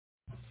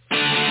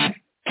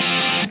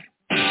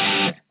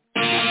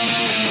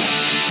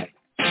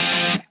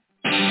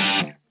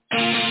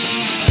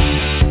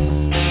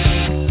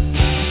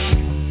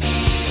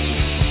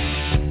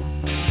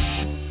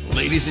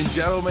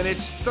gentlemen, it's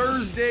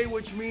Thursday,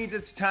 which means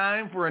it's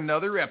time for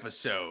another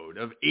episode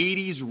of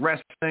 80s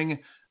Wrestling,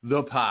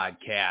 the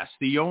podcast,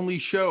 the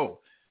only show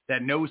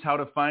that knows how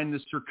to find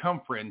the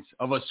circumference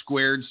of a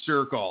squared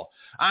circle.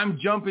 I'm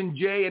Jumpin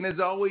Jay, and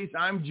as always,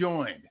 I'm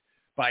joined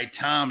by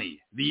Tommy,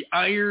 the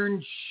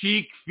Iron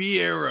Sheik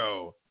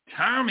Fierro.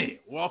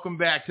 Tommy, welcome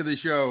back to the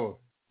show.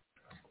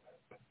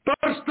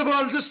 First of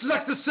all, just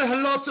like to say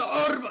hello to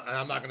Orb.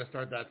 I'm not going to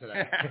start that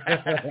today.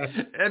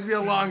 That'd be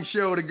a long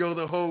show to go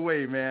the whole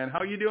way, man.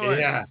 How you doing?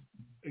 Yeah,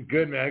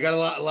 good, man. I got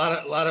a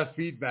lot of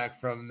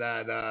feedback from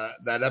that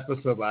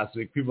episode last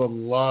week. People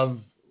love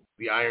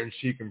the Iron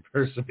Sheik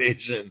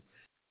impersonation.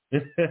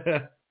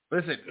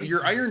 Listen,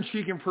 your Iron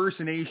Sheik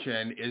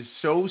impersonation is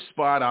so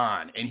spot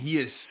on, and he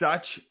is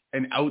such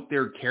an out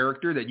there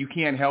character that you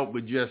can't help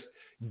but just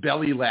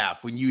belly laugh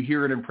when you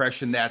hear an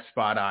impression that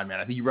spot on, man.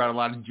 I think you brought a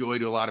lot of joy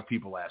to a lot of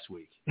people last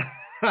week.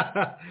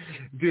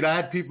 Dude, I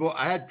had people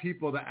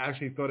that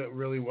actually thought it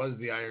really was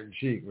the Iron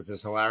Sheik, which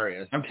is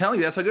hilarious. I'm telling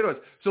you, that's how good it was.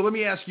 So let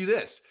me ask you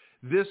this.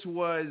 This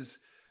was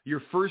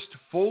your first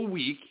full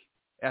week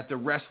at the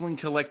Wrestling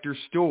Collector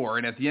store,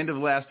 and at the end of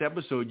the last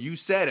episode, you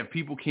said if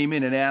people came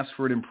in and asked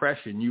for an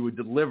impression, you would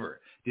deliver.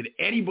 Did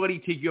anybody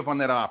take you up on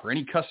that offer?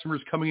 Any customers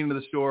coming into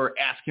the store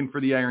asking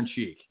for the Iron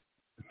Sheik?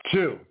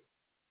 Two?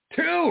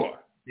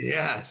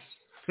 Yes.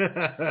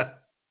 It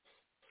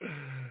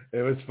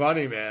was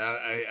funny, man.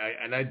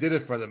 I did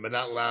it for them, but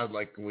not loud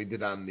like we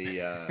did on the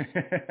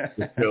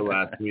show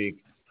last week.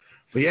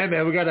 But yeah,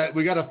 man, we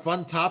got a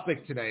fun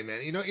topic today,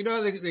 man. You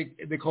know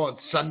they call it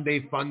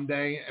Sunday Fun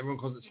Day. Everyone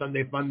calls it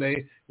Sunday Fun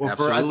Day. Well,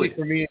 I think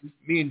for me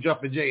and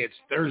Jumpin Jay, it's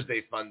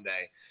Thursday Fun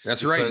Day.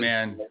 That's right,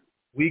 man.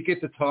 We get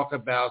to talk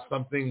about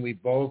something we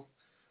both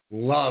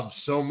loved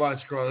so much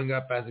growing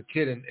up as a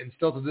kid, and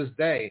still to this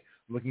day,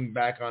 looking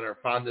back on our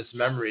fondest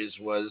memories,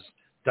 was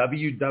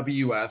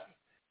WWF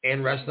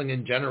and wrestling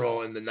in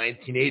general in the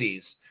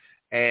 1980s.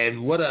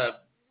 And what a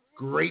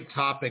great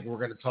topic we're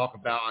going to talk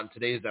about on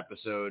today's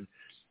episode.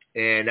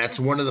 And that's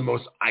one of the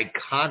most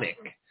iconic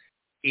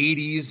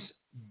 80s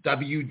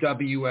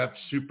WWF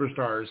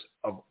superstars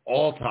of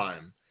all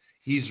time.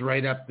 He's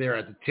right up there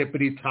at the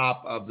tippity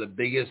top of the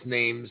biggest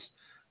names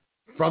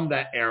from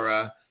that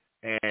era.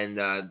 And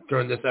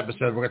during this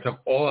episode, we're going to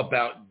talk all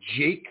about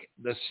Jake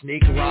the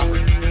Snake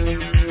Roberts.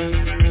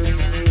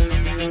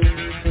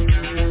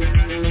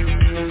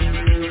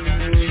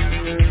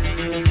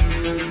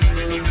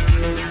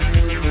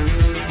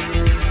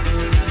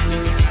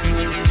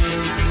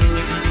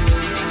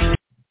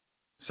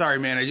 Sorry,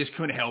 man, I just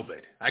couldn't help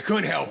it.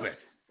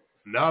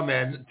 No,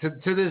 man.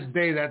 To this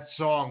day, that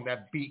song,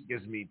 that beat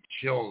gives me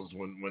chills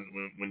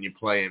when you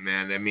play it,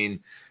 man. I mean,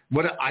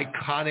 what an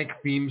iconic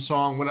theme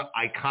song. What an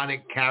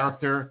iconic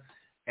character.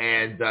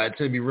 And it's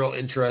going to be real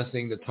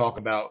interesting to talk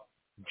about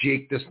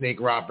Jake the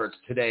Snake Roberts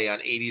today on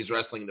 80s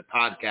Wrestling, the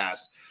podcast.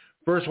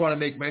 First, I want to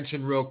make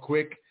mention real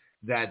quick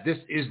that this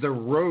is the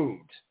road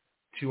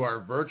to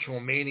our Virtual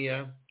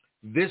Mania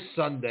this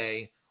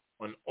Sunday,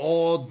 an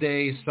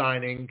all-day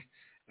signing.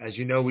 As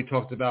you know, we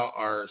talked about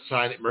our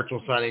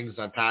virtual signings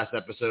on past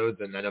episodes,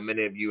 and I know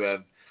many of you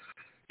have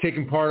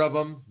taken part of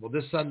them. Well,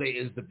 this Sunday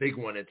is the big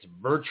one. It's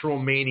Virtual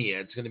Mania.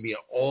 It's going to be an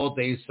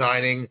all-day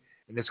signing,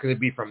 and it's going to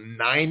be from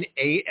 9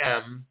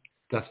 a.m.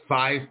 to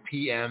 5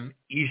 p.m.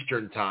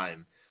 Eastern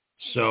Time.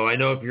 So I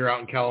know if you're out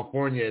in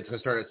California, it's going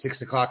to start at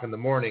 6 o'clock in the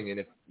morning, and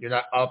if you're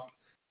not up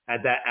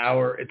at that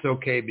hour, it's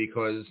okay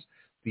because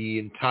the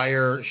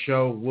entire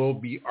show will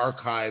be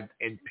archived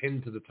and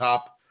pinned to the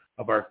top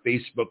of our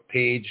Facebook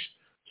page.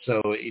 So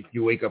if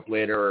you wake up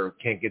later or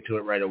can't get to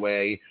it right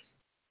away,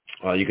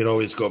 you can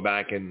always go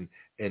back and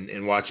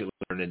watch it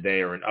later in the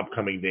day or in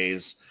upcoming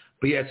days.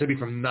 But yeah, it's going to be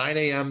from 9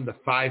 a.m. to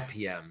 5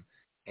 p.m.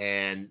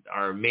 And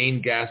our main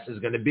guest is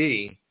going to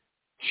be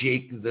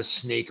Jake the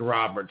Snake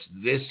Roberts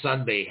this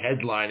Sunday,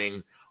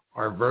 headlining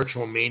our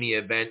Virtual Mania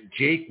event.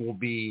 Jake will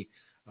be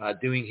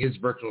doing his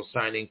virtual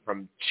signing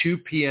from 2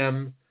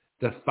 p.m.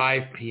 to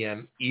 5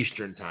 p.m.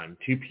 Eastern Time.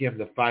 2 p.m.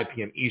 to 5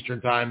 p.m.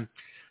 Eastern Time.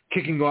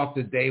 Kicking off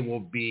the day will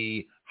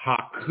be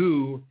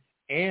Haku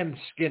and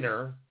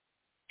Skinner.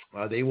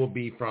 They will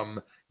be from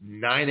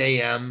 9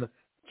 a.m.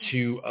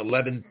 to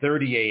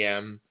 11:30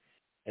 a.m.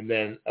 and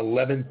then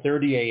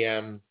 11:30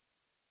 a.m.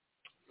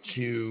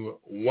 to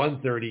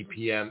 1:30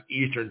 p.m.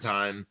 Eastern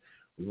Time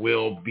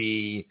will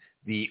be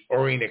the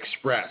Orient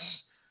Express,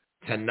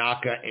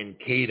 Tanaka and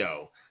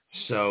Kato.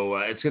 So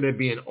it's going to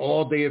be an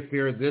all-day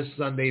affair this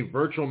Sunday,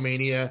 Virtual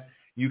Mania.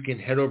 You can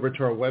head over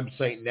to our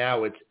website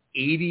now. It's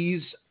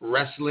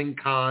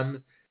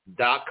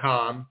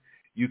 80swrestlingcon.com.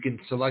 You can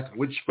select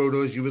which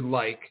photos you would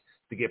like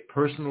to get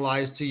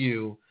personalized to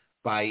you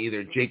by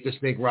either Jake the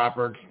Snake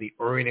Roberts, the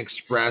Orient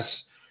Express,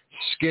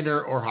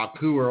 Skinner, or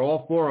Haku, or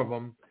all four of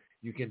them.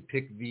 You can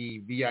pick the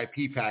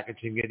VIP package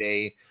and get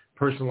a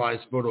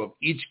personalized photo of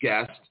each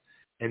guest,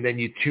 and then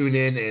you tune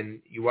in and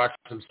you watch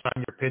them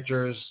sign your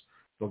pictures.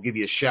 They'll give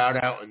you a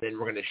shout-out, and then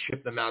we're going to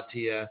ship them out to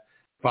you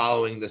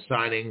following the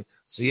signing.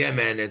 So, yeah,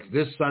 man, it's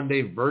this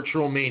Sunday,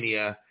 Virtual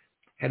Mania.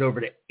 Head over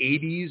to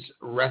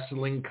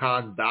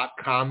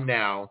 80swrestlingcon.com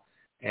now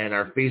And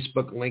our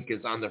Facebook link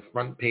is on the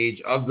front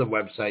page of the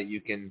website.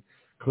 You can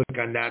click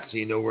on that so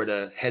you know where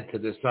to head to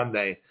this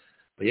Sunday.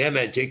 But yeah,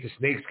 man, Jake the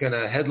Snake's going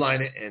to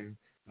headline it. And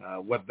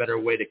what better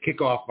way to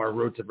kick off our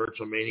road to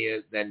Virtual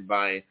Mania than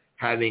by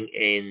having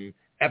an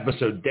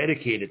episode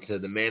dedicated to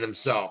the man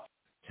himself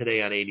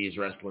today on 80s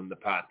Wrestling, the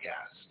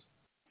podcast.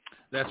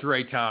 That's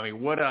right, Tommy.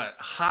 What a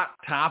hot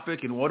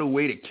topic and what a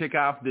way to kick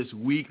off this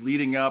week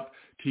leading up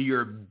to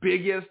your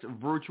biggest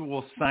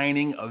virtual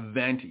signing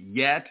event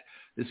yet.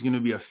 This is going to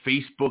be a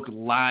Facebook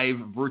Live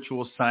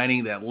virtual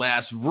signing that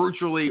lasts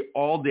virtually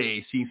all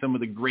day, seeing some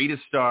of the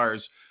greatest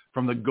stars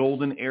from the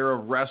golden era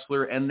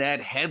wrestler, and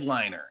that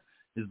headliner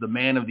is the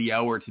man of the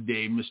hour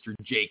today, Mr.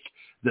 Jake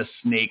the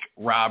Snake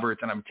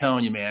Roberts. And I'm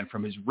telling you, man,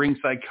 from his ring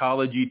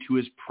psychology to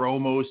his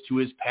promos to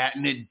his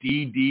patented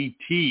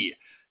DDT,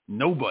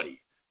 nobody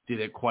did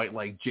it quite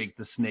like Jake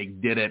the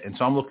Snake did it. And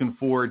so I'm looking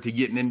forward to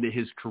getting into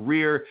his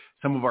career,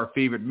 some of our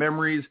favorite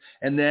memories.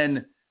 And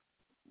then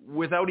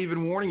without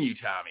even warning you,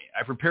 Tommy,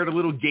 I prepared a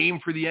little game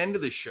for the end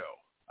of the show.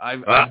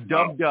 I've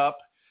dubbed up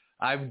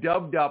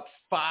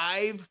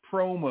 5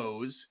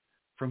 promos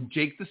from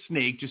Jake the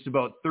Snake, just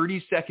about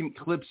 30-second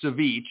clips of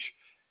each.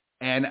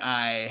 And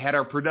I had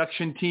our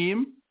production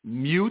team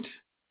mute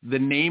the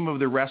name of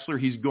the wrestler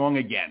he's going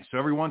against. So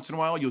every once in a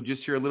while, you'll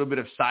just hear a little bit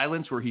of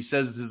silence where he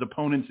says his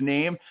opponent's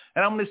name.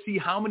 And I'm going to see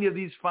how many of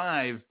these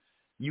 5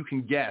 you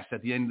can guess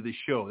at the end of the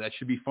show. That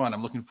should be fun.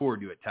 I'm looking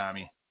forward to it,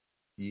 Tommy.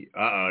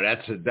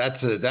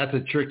 That's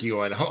a tricky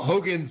one.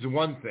 Hogan's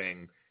one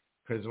thing,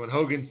 because when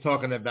Hogan's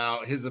talking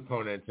about his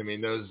opponents, I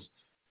mean, those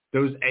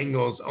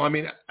angles. I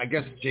mean, I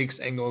guess Jake's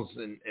angles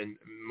and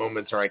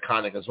moments are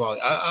iconic as well.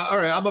 All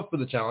right, I'm up for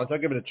the challenge. I'll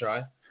give it a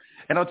try.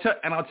 And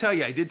I'll tell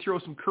you, I did throw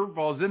some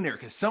curveballs in there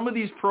because some of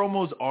these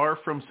promos are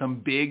from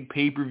some big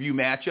pay-per-view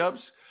matchups.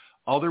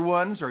 Other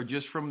ones are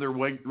just from their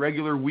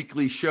regular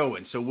weekly show,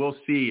 and so we'll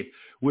see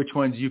which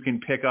ones you can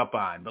pick up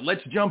on. But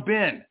let's jump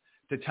in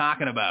to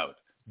talking about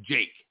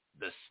Jake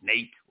the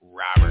Snake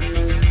Roberts.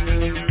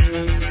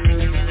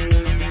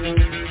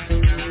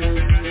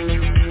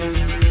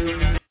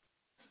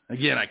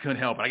 Again, I couldn't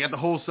help it. I got the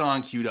whole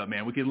song queued up,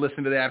 man. We could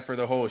listen to that for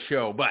the whole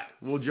show, but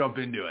we'll jump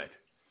into it.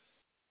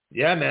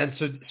 Yeah, man.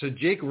 So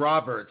Jake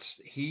Roberts,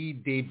 he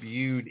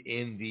debuted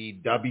in the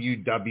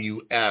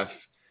WWF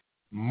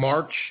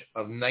March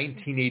of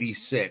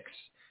 1986.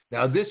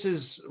 Now, this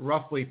is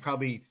roughly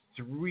probably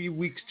 3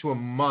 weeks to a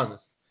month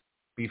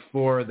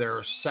before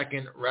their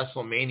second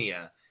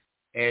WrestleMania.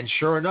 And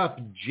sure enough,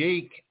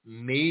 Jake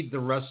made the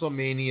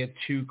WrestleMania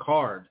 2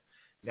 card.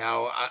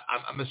 Now,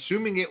 I'm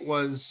assuming it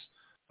was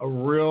a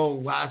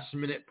real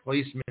last-minute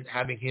placement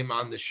having him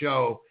on the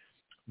show,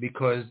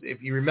 because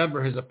if you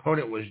remember, his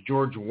opponent was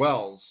George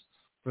Wells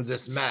for this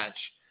match.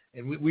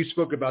 And we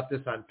spoke about this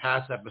on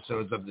past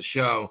episodes of the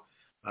show.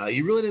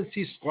 You really didn't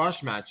see squash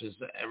matches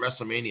at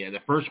WrestleMania.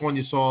 The first one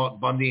you saw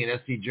Bundy and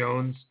S.C.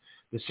 Jones.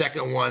 The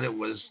second one, it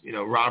was,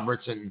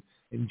 Roberts and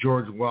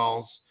George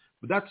Wells.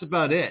 But that's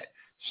about it.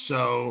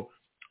 So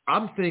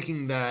I'm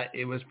thinking that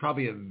it was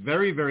probably a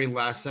very, very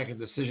last-second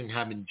decision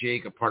having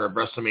Jake a part of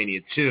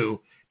WrestleMania 2,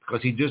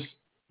 because he just,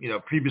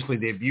 previously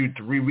debuted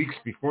 3 weeks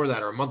before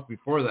that or a month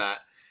before that.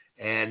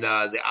 And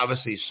they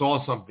obviously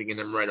saw something in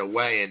him right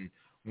away and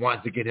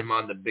wanted to get him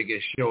on the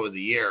biggest show of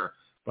the year.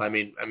 But I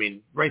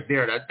mean, right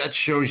there, that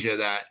shows you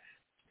that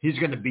he's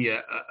going to be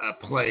a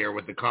player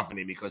with the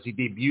company, because he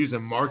debuts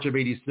in March of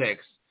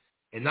 '86,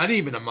 and not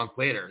even a month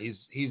later,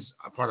 he's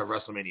a part of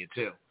WrestleMania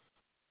 2.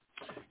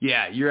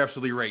 Yeah, you're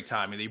absolutely right,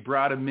 Tommy. They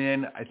brought him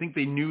in. I think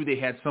they knew they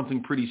had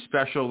something pretty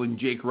special in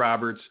Jake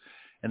Roberts,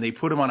 and they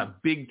put him on a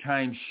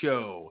big-time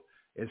show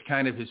as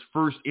kind of his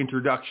first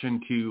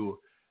introduction to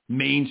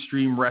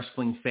mainstream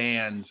wrestling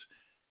fans.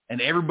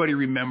 And everybody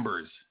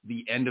remembers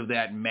the end of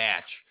that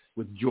match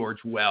with George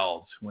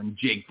Wells when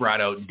Jake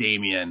brought out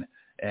Damien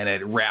and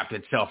it wrapped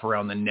itself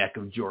around the neck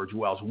of George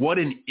Wells. What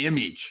an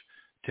image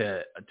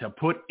to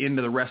put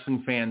into the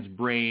wrestling fan's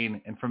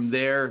brain. And from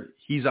there,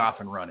 he's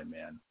off and running,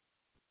 man.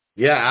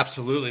 Yeah,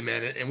 absolutely,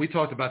 man. And we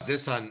talked about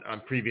this on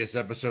previous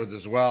episodes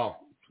as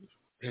well,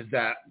 is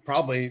that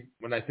probably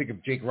when I think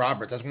of Jake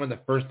Roberts, that's one of the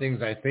first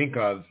things I think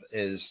of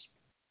is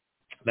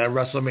that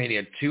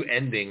WrestleMania 2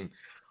 ending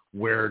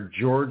where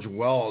George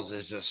Wells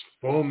is just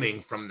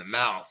foaming from the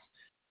mouth.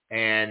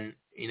 And,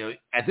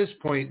 at this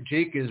point,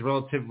 Jake is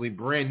relatively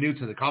brand new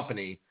to the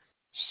company.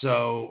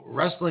 So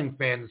wrestling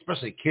fans,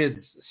 especially kids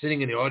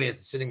sitting in the audience,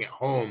 sitting at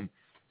home,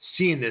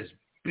 seeing this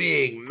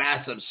big,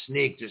 massive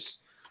snake just,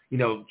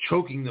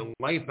 choking the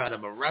life out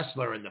of a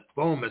wrestler, and the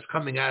foam is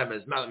coming out of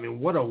his mouth. I mean,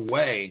 what a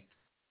way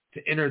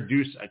to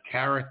introduce a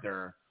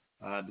character,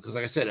 because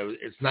like I said,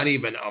 it's not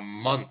even a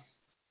month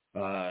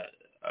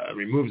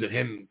removed of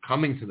him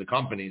coming to the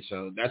company.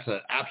 So that's an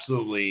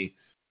absolutely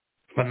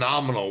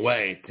phenomenal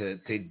way to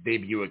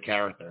debut a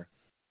character.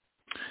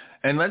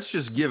 And let's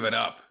just give it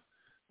up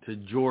to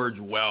George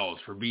Wells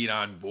for being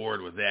on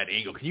board with that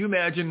angle. Can you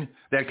imagine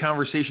that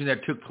conversation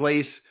that took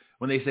place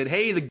when they said,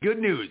 hey, the good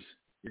news,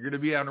 you're going to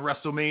be on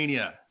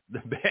WrestleMania.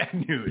 The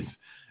bad news,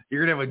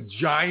 you're going to have a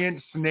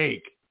giant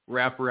snake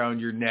wrap around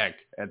your neck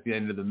at the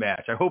end of the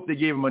match. I hope they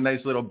gave him a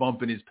nice little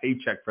bump in his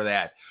paycheck for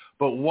that.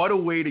 But what a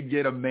way to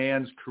get a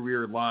man's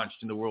career launched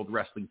in the World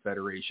Wrestling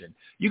Federation.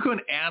 You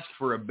couldn't ask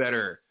for a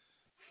better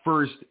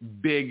first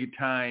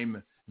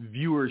big-time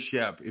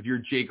viewership if you're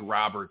Jake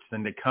Roberts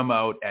than to come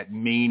out at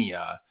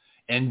Mania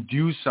and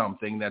do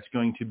something that's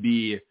going to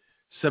be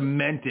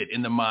cemented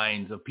in the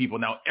minds of people.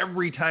 Now,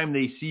 every time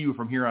they see you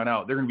from here on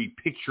out, they're going to be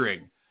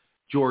picturing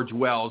George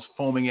Wells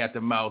foaming at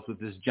the mouth with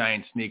this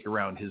giant snake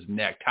around his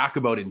neck. Talk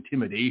about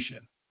intimidation.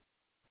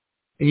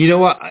 And you know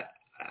what?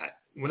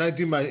 When I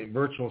do my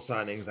virtual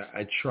signings,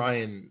 I try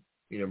and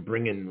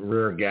bring in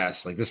rare guests.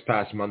 Like this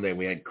past Monday,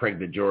 we had Craig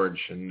DeGeorge,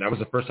 and that was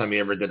the first time he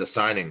ever did a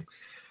signing.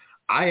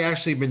 I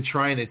actually been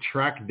trying to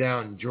track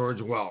down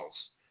George Wells.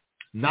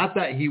 Not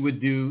that he would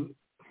do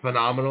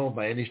phenomenal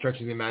by any stretch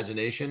of the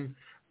imagination,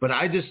 but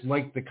I just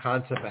like the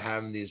concept of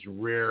having these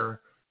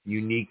rare,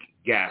 unique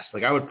guests.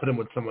 Like I would put him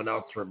with someone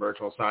else for a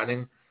virtual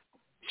signing.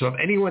 So if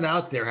anyone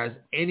out there has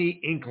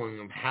any inkling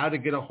of how to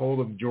get a hold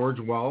of George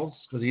Wells,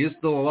 because he is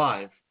still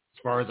alive,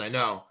 as far as I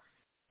know,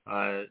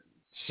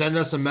 send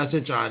us a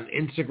message on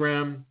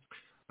Instagram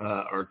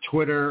or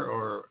Twitter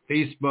or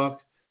Facebook,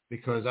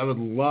 because I would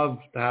love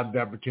to have the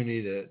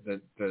opportunity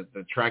to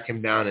track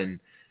him down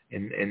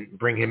and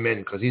bring him in,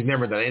 because he's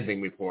never done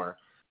anything before.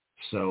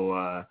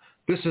 So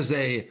this is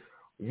a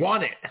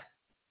want it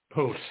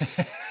post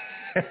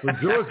for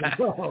George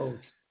Wells.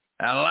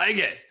 I like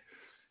it.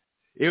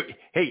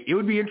 It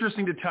would be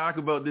interesting to talk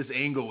about this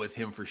angle with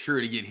him for sure,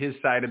 to get his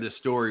side of the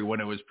story when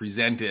it was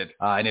presented,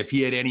 and if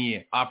he had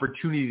any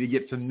opportunity to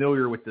get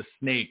familiar with the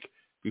snake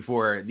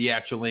before the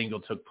actual angle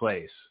took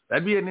place.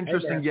 That'd be an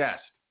interesting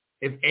guest.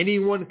 If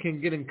anyone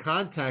can get in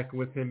contact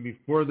with him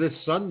before this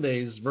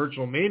Sunday's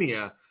Virtual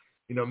Mania,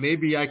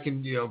 maybe I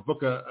can,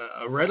 book a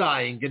red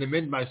eye and get him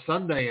in by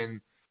Sunday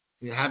and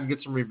have him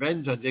get some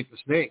revenge on Jake the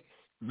Snake.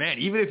 Man,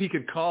 even if he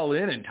could call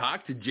in and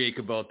talk to Jake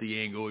about the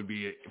angle, it would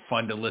be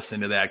fun to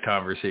listen to that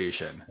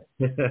conversation.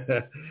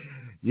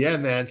 Yeah,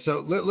 man.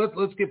 So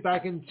let's get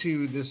back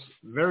into this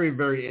very,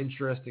 very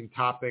interesting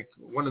topic.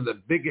 One of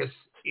the biggest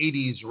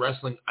 80s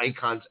wrestling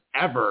icons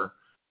ever,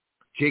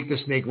 Jake the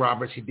Snake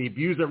Roberts. He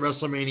debuts at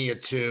WrestleMania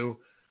 2.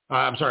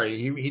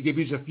 He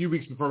debuts a few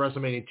weeks before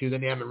WrestleMania 2.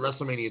 Then they have him at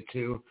WrestleMania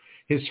 2.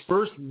 His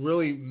first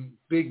really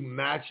big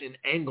match in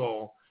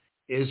Angle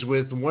is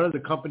with one of the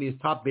company's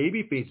top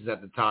baby faces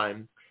at the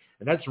time,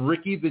 and that's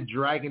Ricky the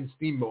Dragon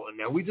Steamboat. And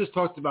now we just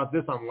talked about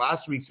this on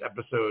last week's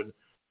episode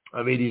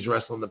of 80s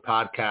Wrestling, the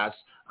podcast.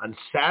 On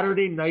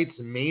Saturday night's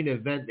main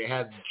event, they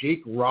had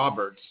Jake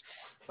Roberts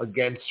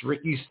against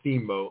Ricky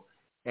Steamboat.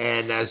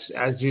 And as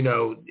you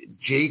know,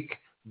 Jake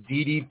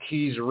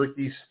DDT's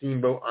Ricky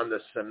Steamboat on the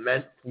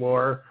cement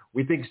floor.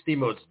 We think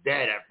Steamboat's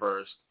dead at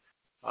first.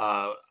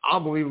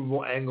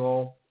 Unbelievable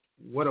angle.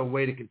 What a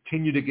way to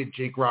continue to get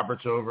Jake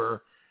Roberts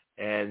over.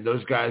 And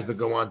those guys that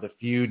go on to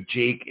feud,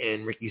 Jake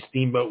and Ricky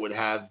Steamboat, would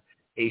have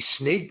a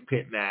snake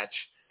pit match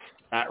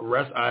at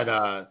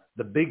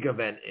the big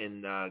event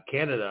in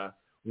Canada,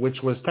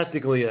 which was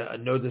technically a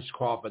no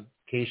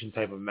disqualification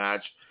type of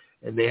match.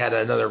 And they had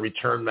another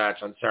return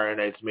match on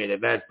Saturday night's main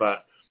event.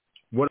 But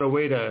what a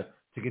way to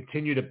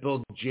continue to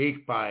build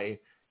Jake by,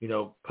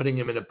 putting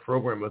him in a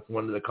program with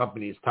one of the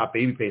company's top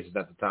baby faces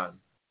at the time.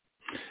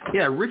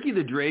 Yeah, Ricky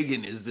the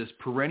Dragon is this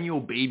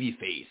perennial baby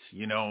face.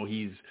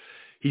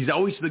 He's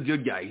always the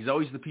good guy. He's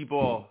always the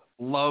people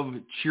love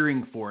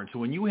cheering for. And so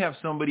when you have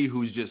somebody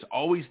who's just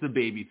always the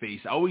baby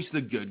face, always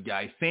the good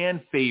guy, fan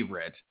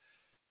favorite,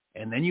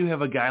 and then you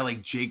have a guy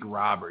like Jake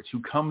Roberts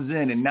who comes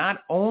in and not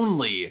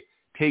only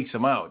takes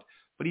him out,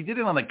 but he did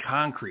it on the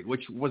concrete,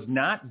 which was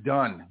not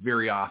done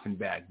very often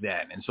back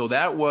then. And so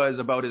that was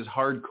about as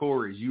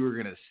hardcore as you were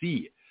going to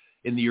see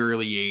in the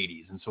early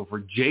 80s. And so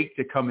for Jake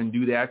to come and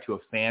do that to a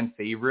fan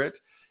favorite,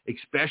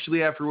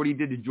 especially after what he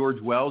did to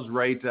George Wells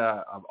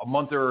a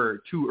month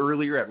or two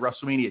earlier at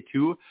WrestleMania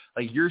 2,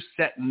 like you're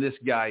setting this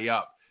guy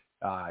up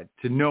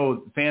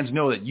fans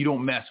know that you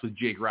don't mess with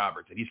Jake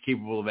Roberts, that he's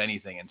capable of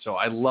anything. And so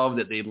I love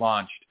that they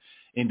launched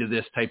into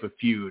this type of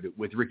feud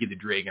with Ricky the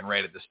Dragon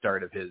right at the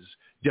start of his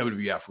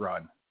WWF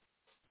run.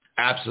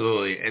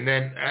 Absolutely. And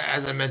then,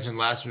 as I mentioned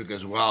last week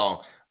as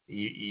well,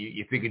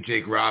 you think of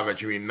Jake Roberts,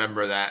 you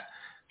remember that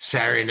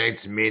Saturday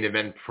night's main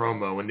event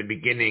promo in the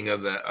beginning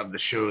of the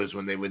shows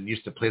when they would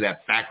used to play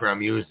that background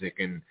music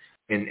and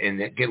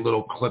get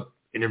little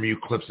interview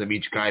clips of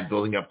each guy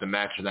building up the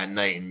match for that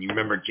night. And you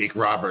remember Jake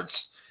Roberts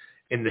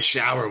in the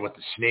shower with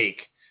the snake,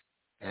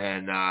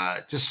 and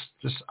just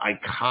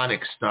iconic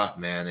stuff,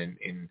 man.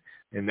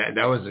 And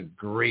that was a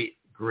great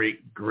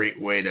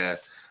way to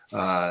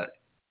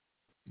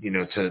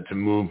to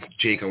move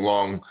Jake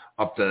along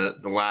up the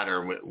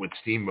ladder with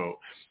Steamboat.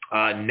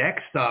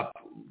 Next up,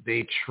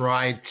 they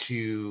tried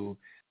to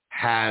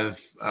have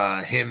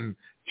him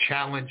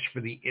challenge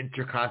for the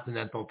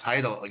Intercontinental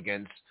title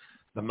against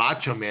the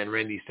Macho Man,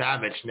 Randy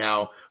Savage.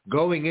 Now,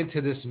 going into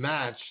this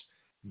match,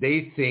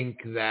 they think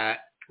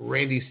that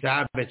Randy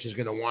Savage is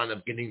going to wind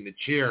up getting the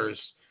cheers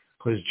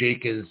because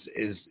Jake is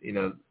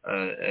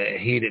a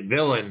hated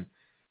villain,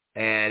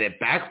 and it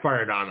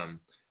backfired on him.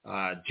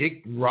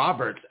 Jake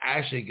Roberts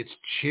actually gets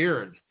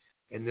cheered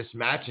in this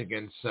match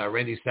against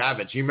Randy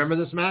Savage. You remember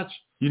this match?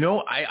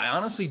 I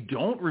honestly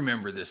don't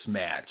remember this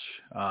match.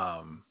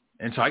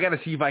 And so I got to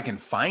see if I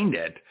can find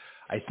it.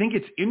 I think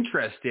it's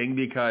interesting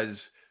because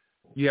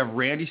you have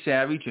Randy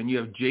Savage and you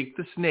have Jake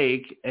the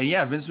Snake. And,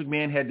 yeah, Vince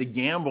McMahon had to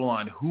gamble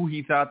on who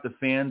he thought the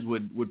fans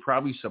would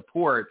probably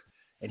support.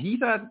 And he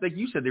thought, like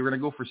you said, they were going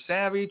to go for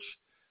Savage.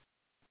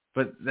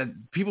 But that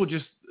people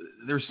just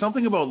 – there's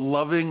something about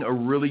loving a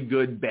really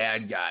good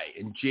bad guy.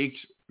 And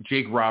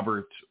Jake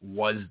Roberts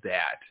was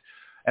that.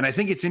 And I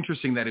think it's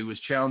interesting that he was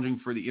challenging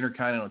for the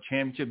Intercontinental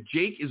Championship.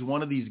 Jake is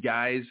one of these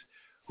guys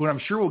who, and I'm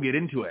sure we'll get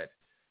into it,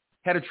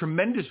 had a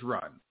tremendous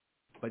run,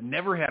 but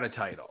never had a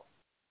title.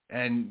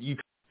 And you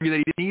could argue that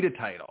he didn't need a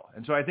title.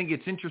 And so I think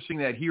it's interesting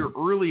that here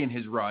early in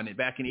his run,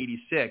 back in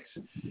 '86,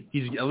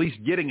 he's at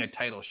least getting a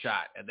title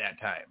shot at that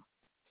time.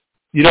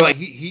 He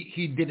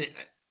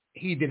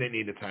didn't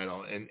need a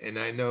title. And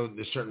I know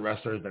there's certain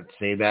wrestlers that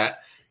say that,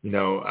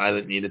 I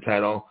didn't need a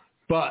title.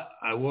 But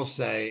I will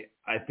say,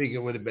 I think it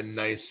would have been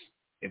nice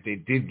if they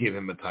did give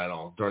him a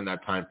title during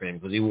that time frame,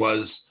 because he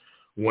was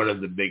one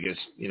of the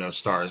biggest,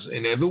 stars.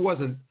 And if it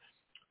wasn't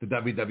the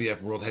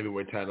WWF World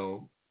Heavyweight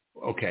title,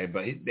 okay,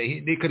 but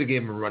they could have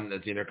gave him a run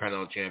as the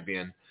Intercontinental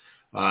Champion.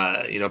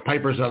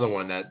 Piper's another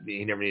one that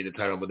he never needed a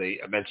title, but they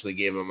eventually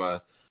gave him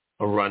a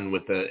run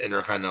with the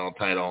Intercontinental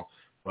title.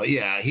 But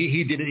yeah,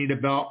 he didn't need a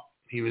belt.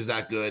 He was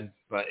that good,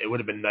 but it would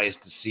have been nice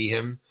to see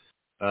him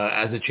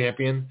as a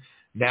champion.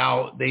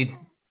 Now, they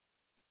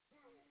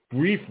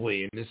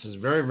briefly, and this is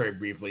very, very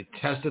briefly,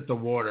 tested the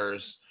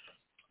waters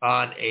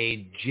on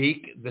a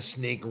Jake the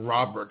Snake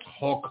Roberts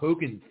Hulk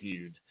Hogan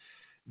feud.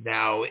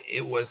 Now,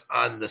 it was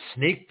on the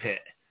Snake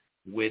Pit,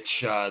 which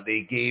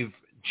they gave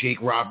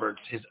Jake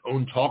Roberts his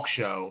own talk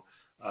show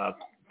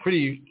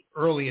pretty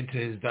early into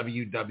his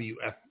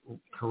WWF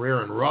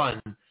career and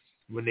run.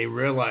 When they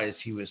realized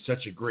he was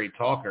such a great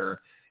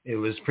talker, it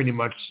was pretty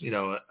much,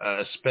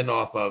 a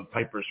spinoff of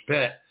Piper's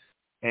Pit.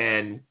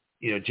 And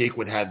Jake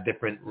would have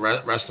different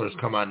wrestlers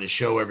come on the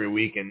show every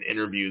week and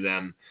interview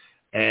them.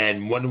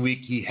 And one week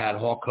he had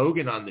Hulk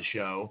Hogan on the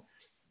show,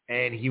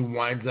 and he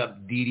winds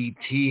up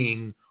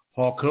DDTing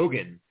Hulk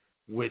Hogan,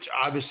 which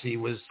obviously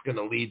was going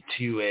to lead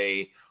to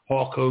a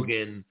Hulk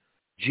Hogan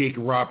Jake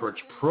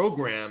Roberts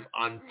program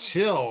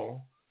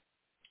until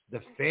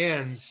the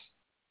fans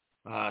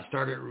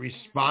started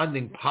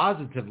responding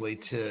positively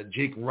to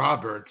Jake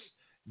Roberts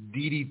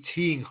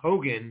DDTing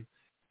Hogan,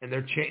 and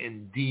they're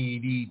chanting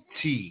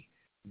DDT.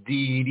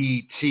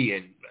 DDT,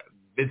 and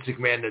Vince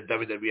McMahon and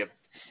WWF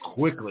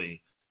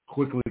quickly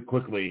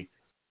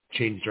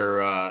changed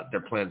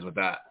their plans with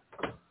that.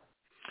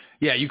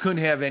 Yeah, you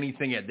couldn't have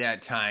anything at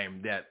that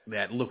time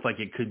that looked like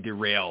it could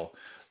derail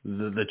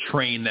the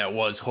train that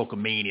was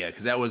Hulkamania,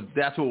 because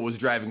that's what was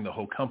driving the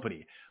whole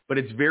company. But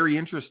it's very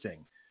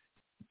interesting.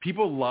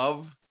 People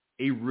love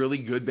a really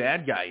good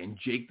bad guy, and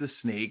Jake the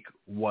Snake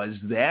was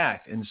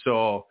that. And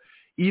so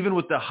even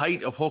with the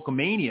height of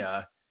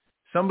Hulkamania,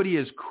 somebody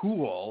as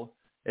cool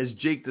as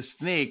Jake the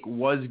Snake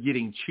was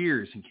getting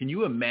cheers. And can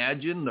you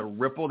imagine the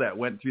ripple that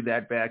went through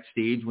that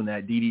backstage when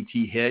that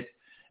DDT hit?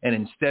 And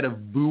instead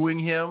of booing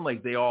him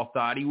like they all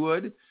thought he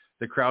would,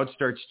 the crowd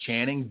starts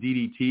chanting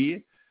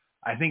DDT.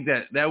 I think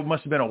that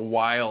must have been a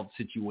wild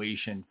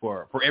situation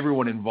for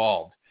everyone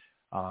involved.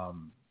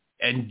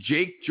 And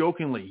Jake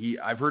jokingly,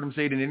 I've heard him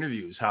say it in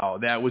interviews, how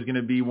that was going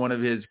to be one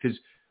of his, because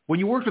when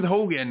you worked with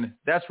Hogan,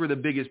 that's where the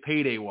biggest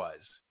payday was.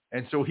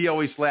 And so he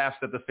always laughs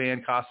that the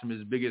fan cost him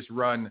his biggest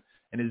run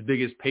and his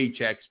biggest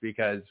paychecks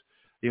because,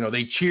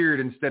 they cheered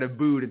instead of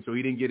booed. And so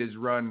he didn't get his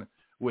run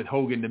with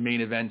Hogan to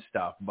main event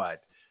stuff.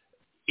 But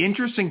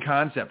interesting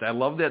concept. I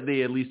love that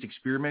they at least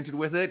experimented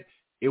with it.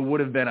 It would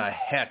have been a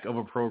heck of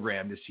a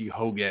program to see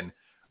Hogan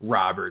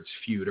Roberts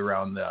feud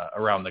around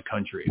the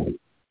country.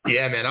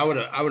 Yeah, man, I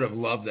would have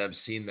loved to have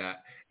seen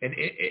that. And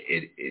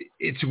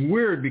it's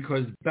weird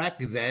because back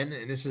then,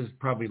 and this is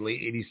probably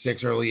late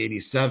 '86, early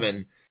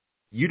 '87,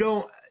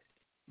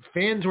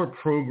 fans were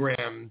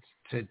programmed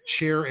to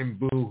cheer and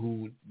boo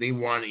who they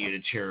wanted you to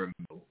cheer and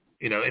boo.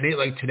 It ain't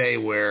like today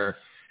where,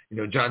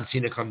 John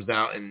Cena comes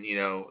out and,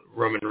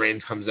 Roman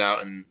Reigns comes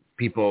out and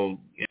people,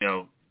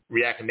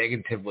 react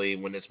negatively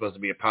when it's supposed to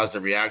be a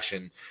positive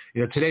reaction.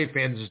 Today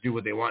fans just do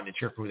what they want and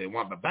cheer for who they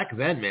want. But back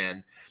then,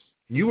 man,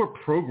 you were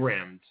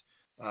programmed,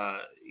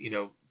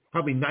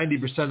 probably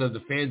 90% of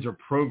the fans were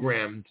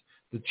programmed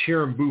to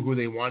cheer and boo who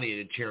they wanted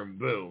you to cheer and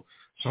boo.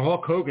 So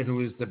Hulk Hogan,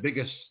 who is the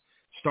biggest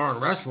star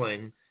in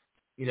wrestling,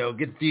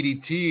 gets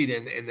DDT'd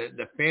and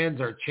the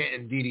fans are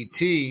chanting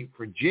DDT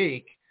for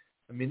Jake.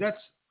 I mean, that's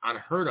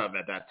unheard of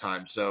at that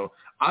time. So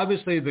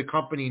obviously the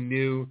company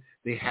knew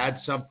they had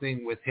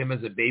something with him as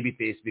a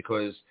babyface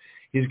because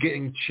he's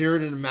getting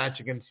cheered in a match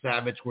against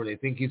Savage where they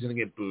think he's going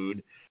to get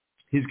booed.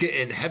 He's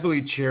getting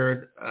heavily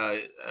cheered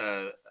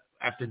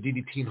after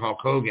DDTing Hulk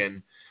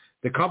Hogan.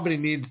 The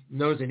company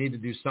knows they need to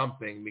do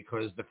something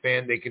because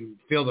they can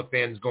feel the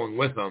fans going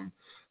with them.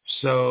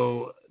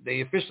 So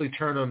they officially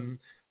turn him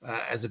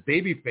as a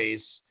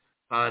babyface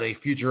on a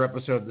future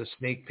episode of the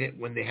Snake Pit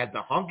when they had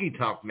the Honky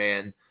Tonk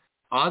Man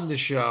on the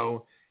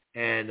show,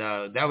 and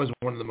that was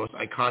one of the most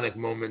iconic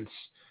moments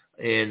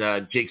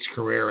in Jake's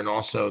career, and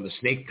also the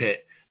Snake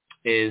Pit,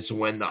 is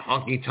when the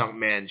Honky Tonk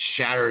Man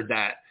shattered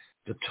that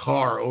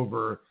guitar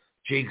over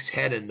Jake's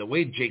head, and the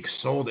way Jake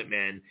sold it,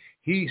 man,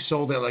 he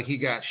sold it like he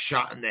got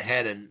shot in the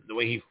head, and the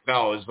way he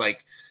fell is like,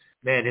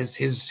 man,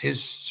 his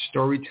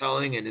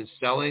storytelling and his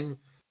selling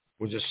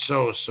was just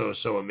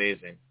so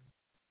amazing.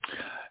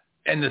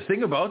 And the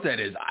thing about that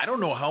is, I don't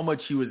know how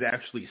much he was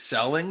actually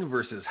selling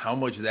versus how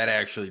much that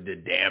actually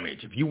did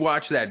damage. If you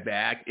watch that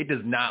back, it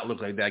does not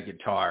look like that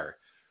guitar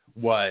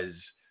was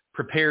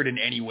prepared in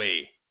any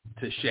way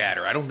to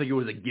shatter. I don't think it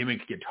was a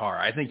gimmick guitar.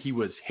 I think he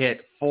was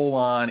hit full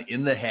on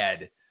in the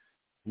head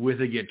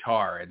with a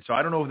guitar. And so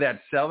I don't know if that's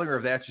selling or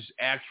if that's just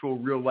actual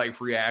real life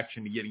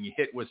reaction to getting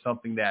hit with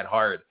something that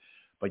hard.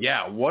 But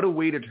yeah, what a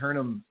way to turn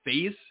him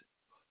face.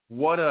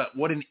 What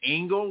an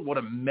angle, what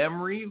a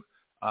memory.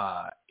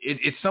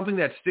 It's something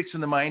that sticks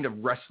in the mind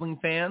of wrestling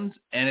fans,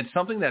 and it's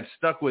something that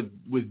stuck with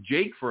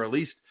Jake for at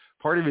least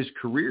part of his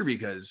career,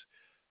 because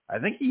I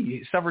think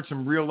he suffered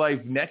some real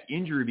life neck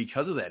injury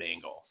because of that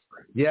angle.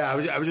 Yeah, I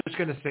was just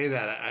going to say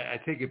that. I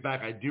take it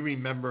back. I do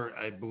remember.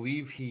 I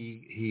believe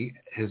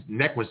his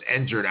neck was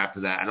injured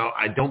after that.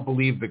 I don't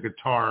believe the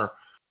guitar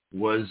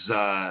was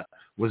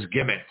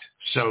gimmicked.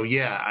 So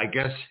yeah, I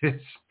guess his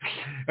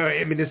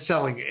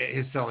selling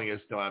is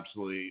still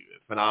absolutely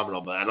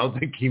phenomenal. But I don't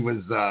think he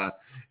was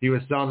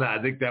selling that.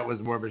 I think that was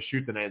more of a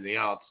shoot than anything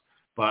else.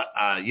 But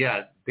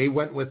yeah, they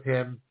went with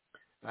him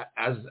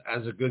as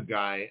a good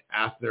guy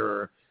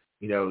after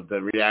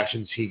the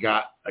reactions he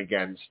got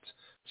against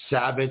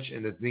Savage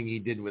and the thing he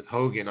did with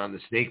Hogan on the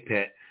Snake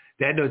Pit.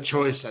 They had no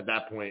choice at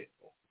that point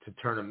to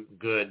turn him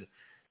good.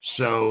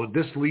 So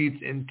this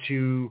leads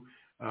into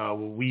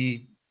what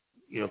we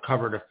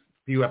covered a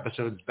few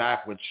episodes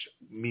back, which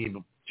me,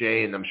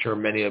 Jay, and I'm sure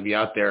many of you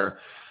out there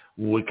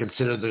would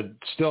consider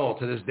still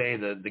to this day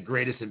the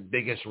greatest and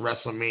biggest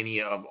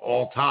WrestleMania of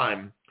all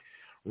time.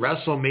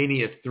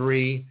 WrestleMania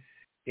 3.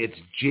 It's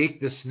Jake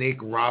the Snake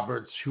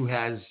Roberts, who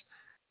has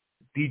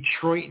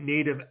Detroit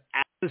native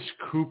Alice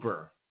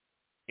Cooper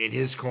in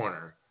his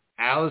corner.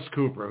 Alice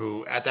Cooper,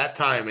 who at that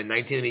time in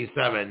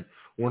 1987,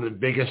 one of the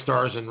biggest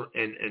stars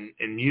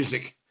in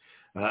music,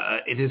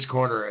 in his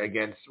corner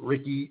against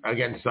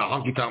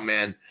Honky Tonk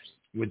Man,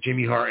 with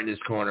Jimmy Hart in his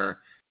corner.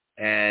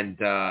 And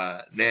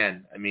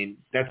man, I mean,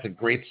 that's a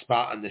great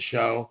spot on the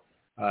show.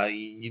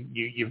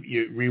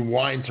 You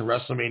rewind to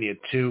WrestleMania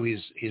 2.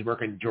 He's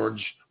working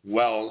George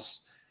Wells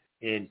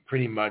in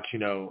pretty much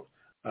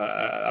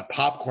a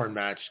popcorn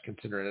match,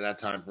 considered at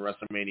that time, for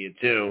WrestleMania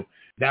 2.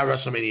 Now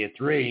WrestleMania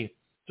 3,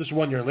 just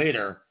 1 year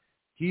later,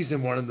 he's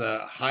in one of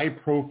the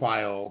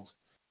high-profile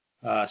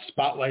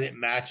spotlighted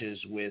matches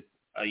with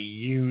a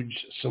huge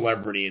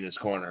celebrity in his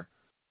corner.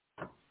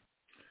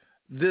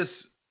 This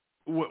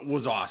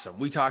was awesome.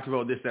 We talked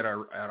about this at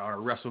our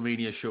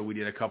WrestleMania show we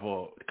did a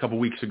couple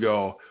weeks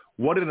ago.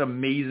 What an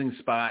amazing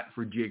spot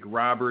for Jake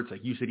Roberts.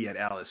 Like you said, he had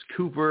Alice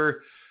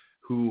Cooper,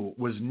 who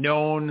was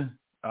known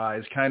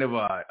as kind of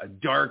a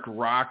dark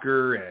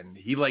rocker, and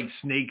he liked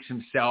snakes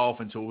himself,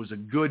 and so it was a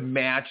good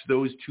match.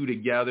 Those two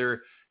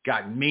together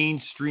got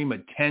mainstream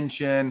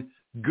attention,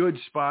 good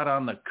spot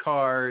on the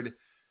card.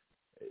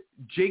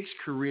 Jake's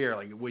career,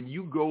 like when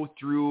you go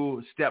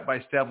through step by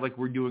step like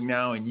we're doing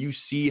now, and you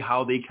see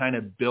how they kind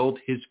of built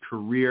his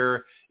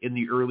career in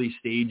the early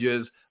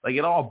stages, like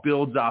it all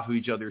builds off of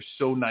each other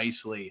so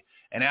nicely.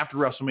 And after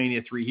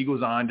WrestleMania 3, he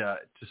goes on to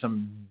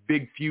some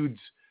big feuds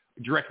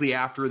directly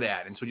after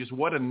that. And so just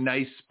what a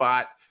nice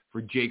spot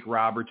for Jake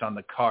Roberts on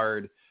the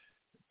card.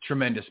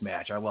 Tremendous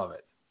match. I love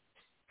it.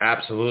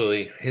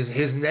 Absolutely.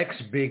 His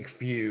next big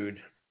feud,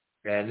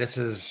 and this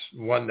is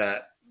one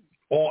that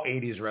all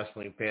 80s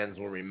wrestling fans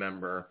will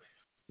remember,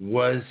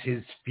 was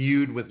his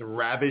feud with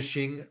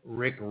Ravishing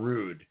Rick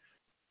Rude.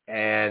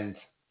 And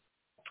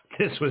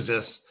this was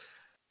just,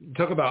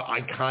 talk about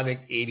iconic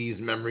 80s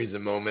memories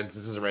and moments.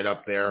 This is right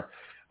up there.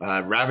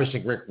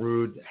 Ravishing Rick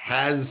Rude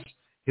has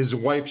his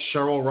wife,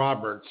 Cheryl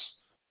Roberts,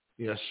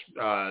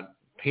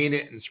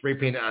 painted and spray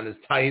painted on his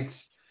tights,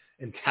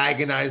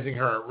 antagonizing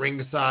her at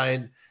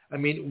ringside. I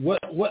mean,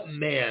 what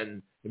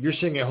man, if you're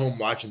sitting at home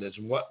watching this,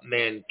 what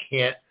man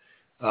can't,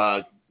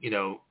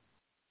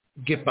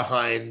 get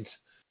behind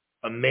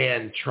a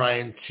man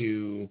trying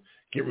to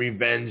get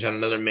revenge on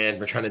another man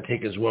for trying to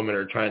take his woman,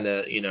 or trying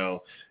to,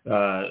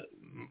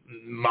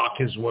 mock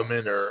his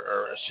woman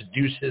or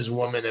seduce his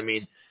woman? I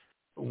mean,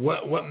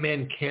 what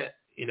man can't,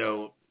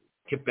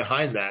 get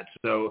behind that?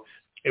 So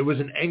it was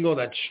an angle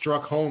that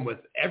struck home with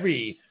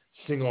every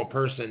single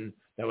person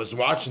that was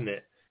watching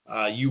it.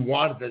 You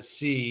wanted to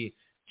see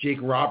Jake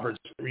Roberts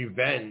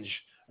revenge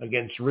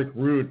against Rick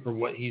Rude for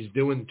what he's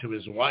doing to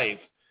his wife.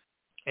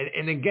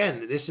 And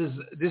again, this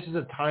is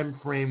a time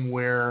frame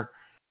where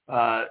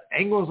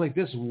angles like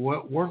this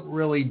weren't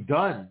really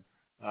done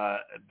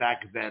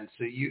back then.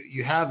 So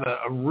you have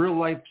a real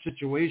life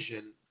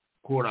situation,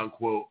 quote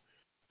unquote,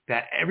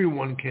 that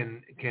everyone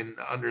can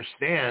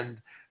understand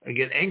and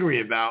get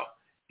angry about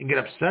and get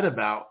upset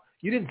about.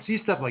 You didn't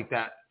see stuff like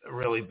that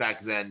really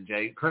back then,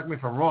 Jay. Correct me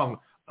if I'm wrong.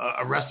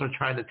 A wrestler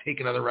trying to take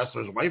another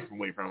wrestler's wife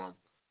away from him.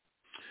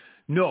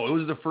 No, it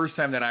was the first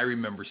time that I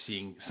remember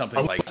seeing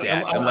something like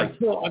that.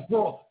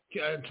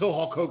 Until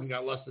Hulk Hogan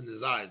got lust in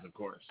his eyes, of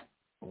course.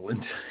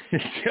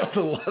 Until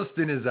the lust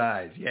in his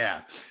eyes,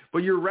 yeah. But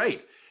you're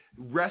right.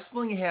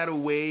 Wrestling had a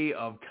way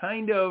of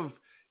kind of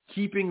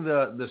keeping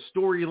the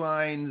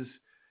storylines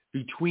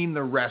between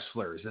the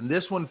wrestlers. And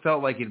this one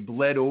felt like it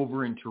bled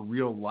over into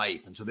real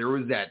life. And so there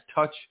was that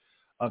touch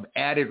of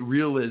added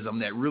realism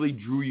that really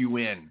drew you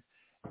in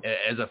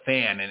as a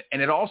fan.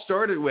 And it all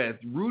started with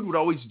Rude would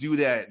always do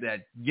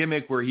that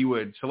gimmick where he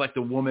would select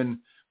a woman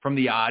from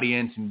the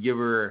audience and give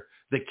her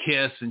the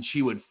kiss and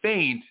she would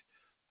faint.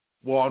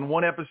 Well, on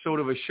one episode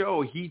of a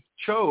show, he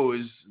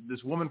chose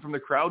this woman from the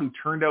crowd who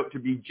turned out to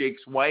be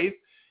Jake's wife,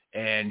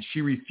 and she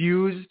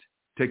refused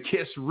to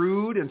kiss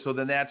Rude. And so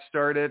then that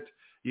started,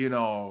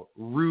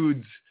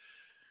 Rude's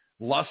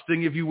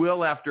lusting, if you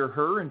will, after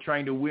her and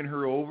trying to win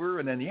her over.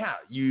 And then,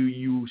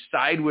 you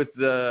side with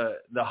the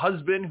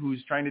husband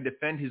who's trying to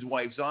defend his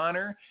wife's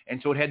honor. And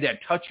so it had that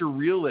touch of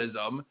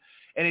realism,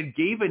 and it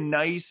gave a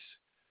nice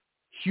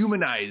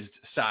humanized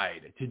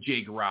side to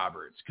Jake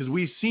Roberts, because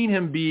we've seen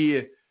him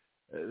be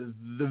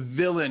the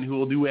villain who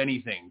will do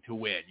anything to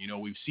win.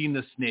 We've seen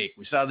the snake.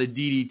 We saw the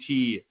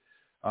DDT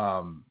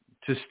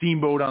to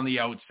Steamboat on the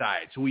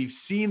outside. So we've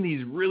seen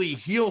these really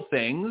heel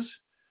things,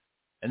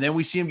 and then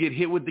we see him get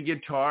hit with the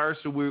guitar.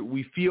 So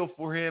we feel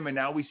for him, and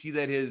now we see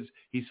that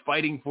he's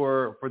fighting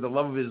for the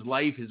love of his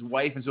life, his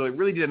wife. And so it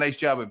really did a nice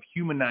job of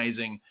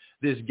humanizing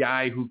this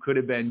guy who could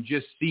have been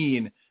just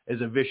seen as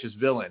a vicious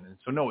villain. And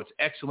so, no, it's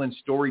excellent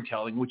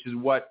storytelling, which is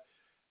what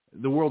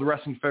the World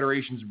Wrestling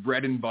Federation's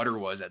bread and butter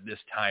was at this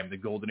time. The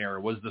golden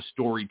era was the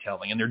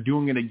storytelling, and they're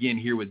doing it again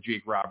here with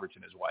Jake Roberts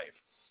and his wife.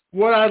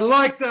 What I'd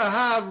like to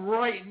have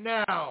right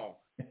now.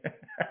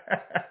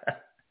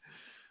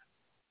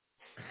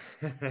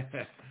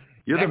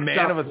 You're the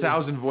man of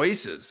 1,000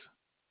 voices.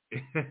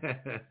 Dean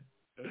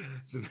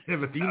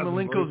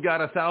Malenko's got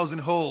 1,000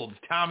 holds.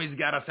 Tommy's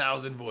got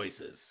 1,000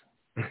 voices.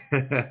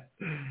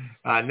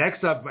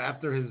 Next up,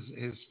 after his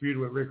feud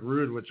with Rick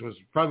Rude, which was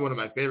probably one of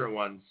my favorite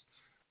ones,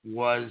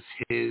 was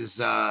his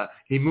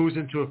he moves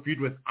into a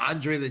feud with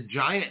Andre the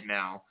Giant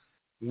now,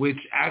 which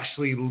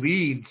actually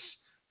leads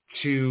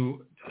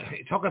to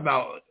talk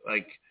about,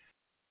 like,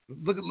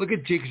 look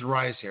at Jake's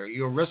rise here.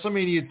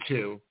 WrestleMania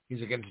 2,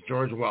 he's against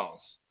George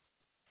Wells.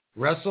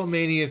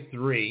 WrestleMania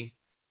 3,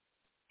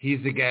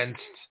 he's against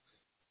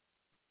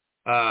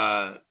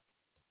Honky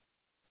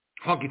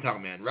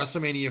Tonk Man.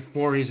 WrestleMania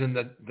 4, he's in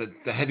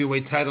the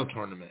heavyweight title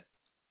tournament.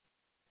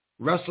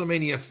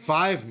 WrestleMania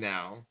 5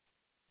 now,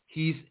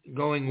 he's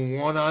going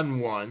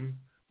one-on-one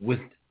with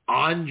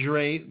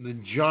Andre the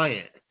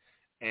Giant.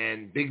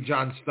 And Big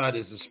John Studd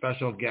is a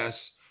special guest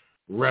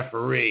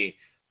referee.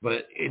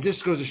 But it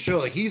just goes to show,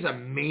 like, he's a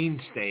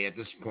mainstay at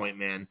this point,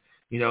 man.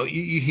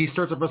 He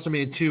starts at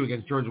WrestleMania 2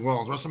 against George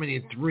Wells.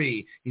 WrestleMania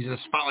 3, he's in a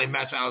spotlight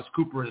match, Alice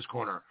Cooper in his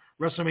corner.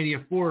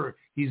 WrestleMania 4,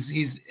 he's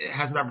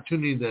has an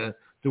opportunity to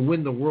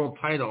win the world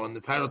title in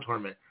the title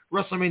tournament.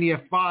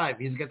 WrestleMania 5,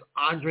 he's against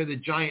Andre the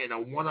Giant in a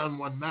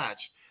one-on-one match.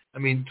 I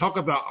mean, talk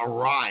about a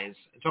rise.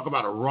 Talk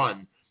about a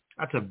run.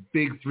 That's a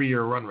big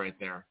 3-year run right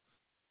there.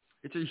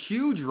 It's a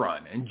huge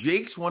run. And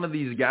Jake's one of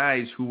these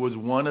guys who was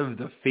one of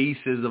the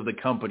faces of the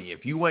company.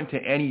 If you went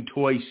to any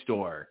toy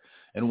store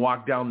and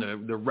walked down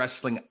the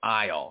wrestling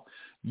aisle,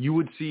 you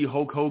would see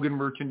Hulk Hogan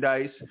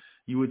merchandise,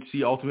 you would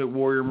see Ultimate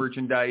Warrior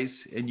merchandise,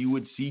 and you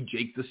would see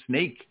Jake the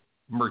Snake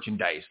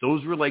merchandise.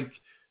 Those were like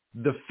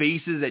the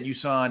faces that you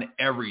saw on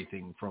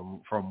everything,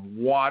 from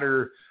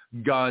water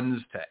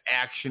guns to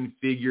action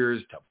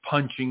figures to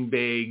punching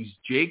bags.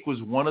 Jake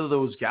was one of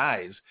those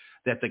guys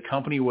that the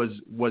company was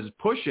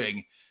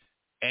pushing.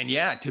 And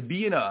yeah, to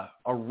be in a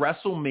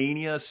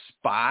WrestleMania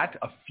spot,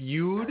 a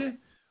feud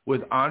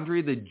with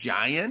Andre the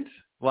Giant,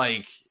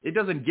 like, it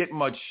doesn't get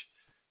much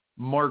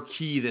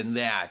marquee than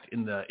that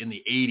in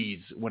the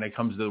 80s when it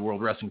comes to the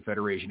World Wrestling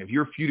Federation. If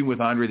you're feuding with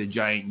Andre the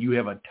Giant, you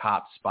have a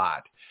top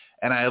spot.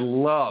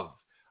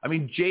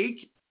 And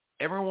Jake,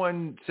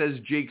 everyone says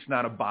Jake's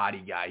not a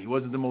body guy. He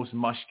wasn't the most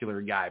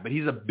muscular guy, but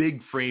he's a big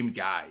framed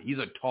guy. He's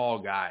a tall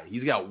guy.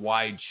 He's got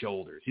wide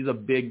shoulders. He's a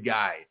big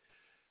guy,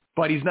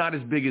 but he's not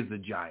as big as the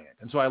Giant.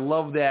 And so I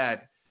love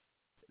that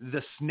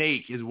the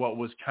Snake is what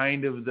was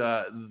kind of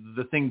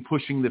the thing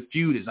pushing the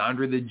feud, is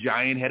Andre the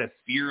Giant had a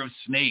fear of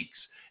snakes.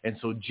 And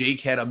so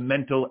Jake had a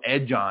mental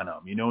edge on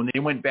him, and they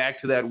went back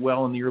to that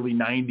well in the early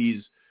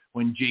 90s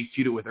when Jake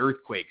feuded with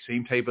Earthquake,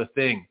 same type of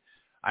thing.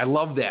 I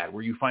love that,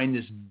 where you find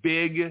this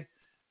big,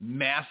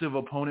 massive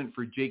opponent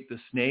for Jake the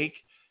Snake,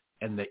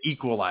 and the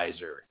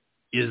equalizer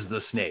is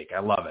the Snake. I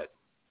love it.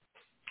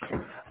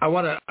 I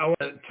want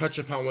to touch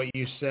upon what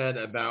you said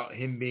about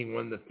him being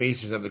one of the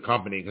faces of the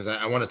company, because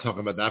I want to talk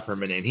about that for a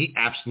minute. And he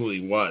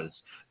absolutely was.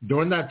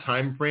 During that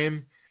time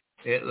frame,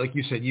 like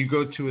you said, you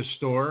go to a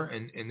store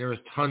and there was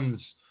tons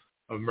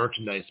of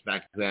merchandise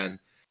back then.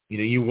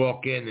 You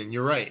walk in and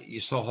you're right.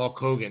 You saw Hulk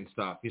Hogan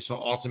stuff. You saw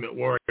Ultimate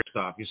Warrior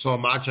stuff. You saw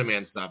Macho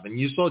Man stuff. And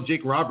you saw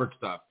Jake Roberts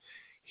stuff.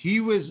 he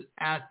was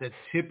at the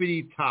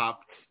tippity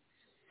top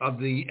of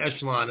the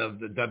echelon of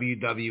the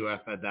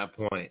WWF at that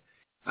point.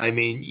 I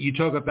mean, you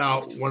talk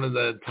about one of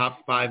the top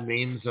 5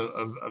 names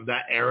of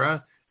that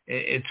era.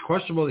 It's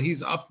questionable that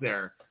he's up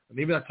there.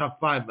 Maybe not top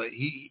 5, but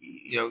he,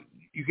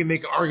 you can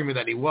make an argument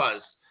that he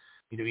was.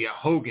 You have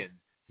Hogan,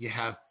 you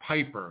have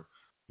Piper,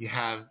 you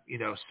have,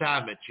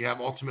 Savage, you have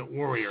Ultimate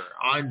Warrior,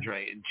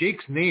 Andre. And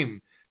Jake's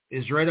name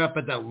is right up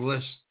at that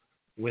list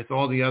with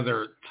all the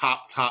other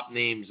top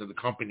names of the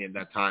company at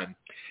that time.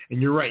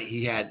 And you're right,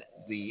 he had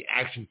the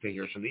action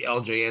figures from the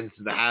LJNs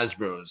to the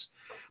Hasbros,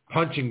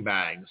 punching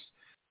bags,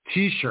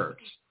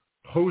 T-shirts,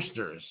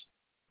 posters,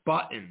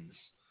 buttons.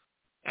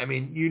 I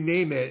mean, you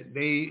name it,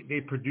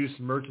 they produced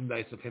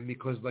merchandise of him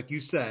because, like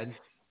you said,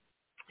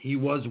 he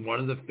was one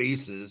of the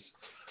faces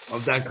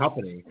of that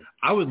company.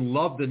 I would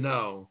love to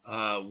know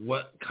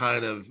what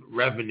kind of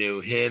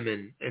revenue him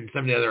and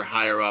some of the other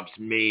higher-ups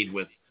made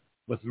with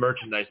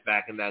merchandise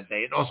back in that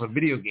day, and also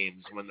video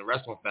games. When the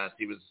WrestleFest,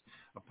 he was,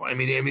 I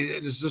mean,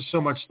 there's just so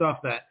much stuff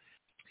that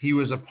he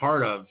was a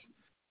part of.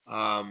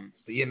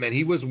 But yeah, man,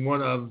 he was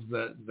one of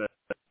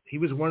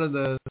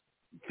the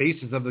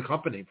faces of the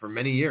company for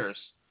many years.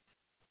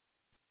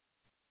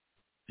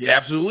 He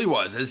absolutely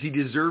was, as he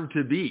deserved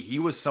to be. He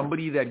was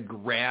somebody that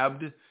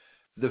grabbed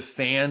the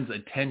fans'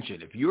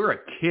 attention. If you're a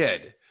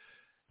kid,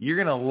 you're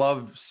going to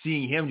love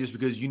seeing him just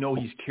because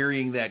he's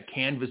carrying that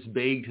canvas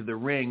bag to the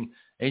ring,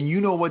 and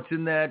you know what's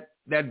in that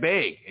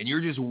bag, and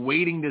you're just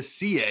waiting to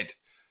see it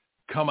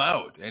come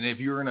out. And if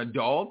you're an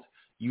adult,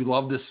 you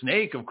love the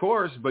Snake, of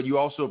course, but you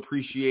also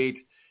appreciate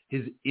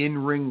his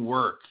in-ring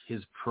work,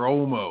 his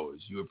promos.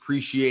 You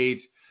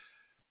appreciate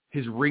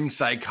his ring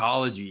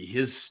psychology,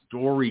 his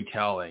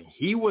storytelling.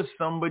 He was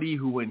somebody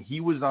who, when he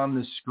was on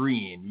the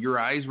screen, your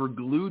eyes were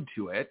glued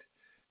to it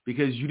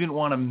because you didn't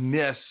want to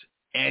miss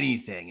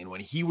anything. And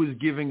when he was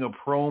giving a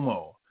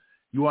promo,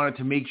 you wanted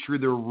to make sure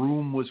the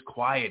room was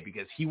quiet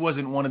because he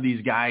wasn't one of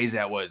these guys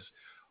that was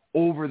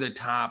over the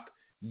top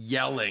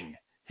yelling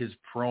his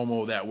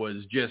promo. That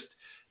was just,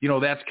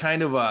 that's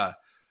kind of a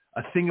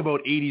thing about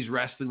 80s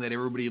wrestling that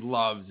everybody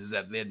loves, is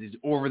that they had these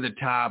over the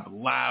top,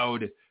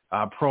 loud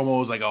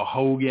promos like a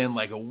Hogan,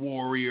 like a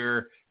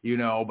Warrior,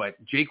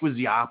 but Jake was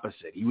the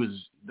opposite. He was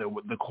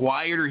the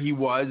quieter he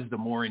was, the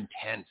more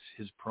intense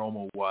his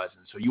promo was.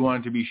 And so you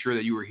wanted to be sure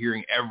that you were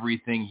hearing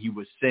everything he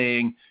was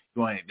saying.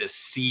 You wanted to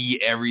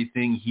see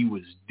everything he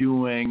was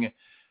doing.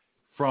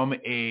 From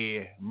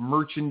a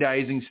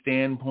merchandising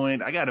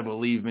standpoint, I got to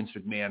believe Vince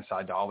McMahon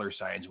saw dollar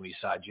signs when he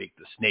saw Jake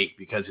the Snake,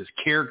 because his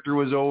character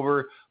was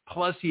over.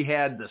 Plus, he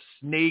had the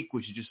snake,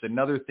 which is just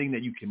another thing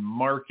that you can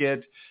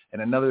market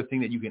and another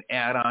thing that you can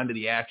add on to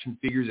the action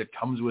figures. It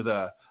comes with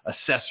a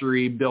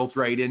accessory built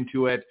right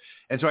into it.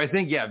 And so I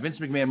think, Vince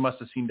McMahon must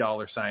have seen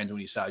dollar signs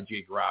when he saw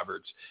Jake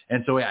Roberts.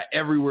 And so,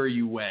 everywhere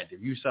you went,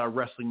 if you saw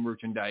wrestling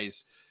merchandise,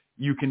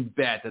 you can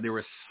bet that there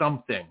was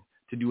something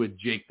to do with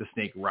Jake the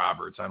Snake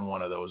Roberts on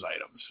one of those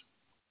items.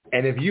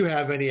 And if you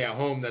have any at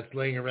home that's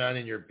laying around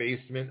in your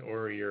basement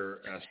or your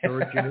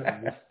storage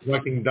unit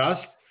collecting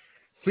dust,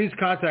 please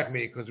contact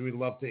me, because we'd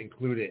love to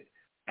include it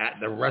at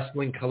the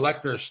Wrestling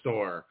Collector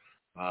Store,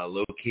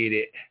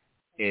 located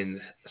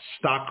in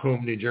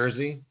Stockholm, New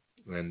Jersey.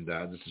 And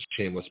this is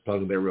shameless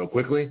plug there real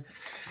quickly.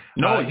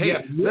 No,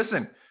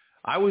 listen,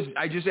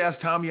 I just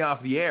asked Tommy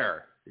off the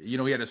air. He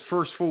had his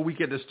first full week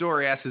at the store.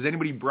 He asked, has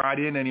anybody brought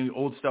in any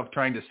old stuff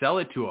trying to sell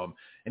it to him?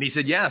 And he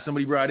said, yeah,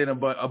 somebody brought in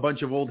a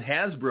bunch of old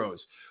Hasbros.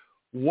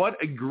 What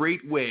a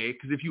great way,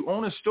 because if you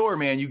own a store,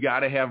 man, you got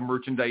to have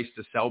merchandise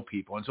to sell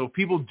people. And so if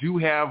people do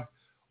have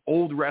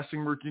old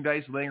wrestling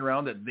merchandise laying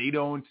around that they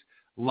don't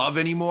love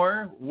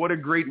anymore, what a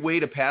great way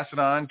to pass it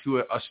on to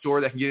a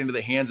store that can get into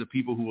the hands of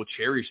people who will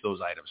cherish those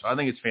items. So I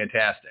think it's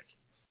fantastic.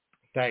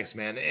 Thanks,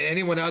 man.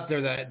 Anyone out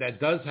there that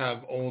does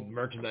have old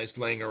merchandise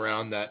laying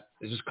around that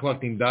is just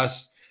collecting dust,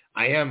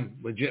 I am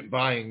legit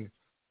buying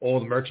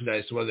old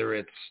merchandise, whether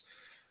it's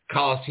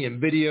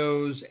Coliseum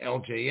videos,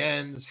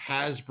 LJNs,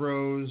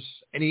 Hasbros,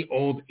 any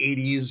old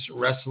 80s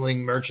wrestling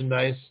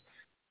merchandise.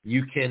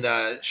 You can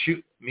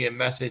shoot me a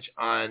message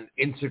on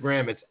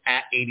Instagram. It's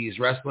at 80s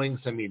Wrestling.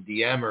 Send me a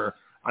DM, or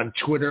on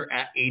Twitter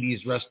at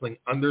 80s Wrestling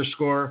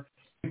 _.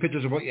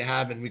 Pictures of what you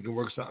have, and we can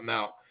work something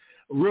out.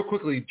 Real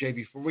quickly, Jay,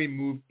 before we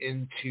move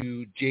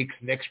into Jake's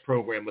next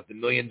program with the $1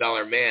 Million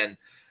Man,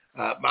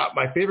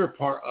 my favorite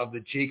part of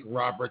the Jake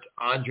Roberts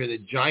Andre the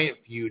Giant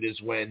feud is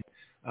when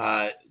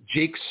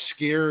Jake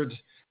scared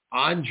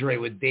Andre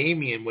with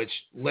Damien, which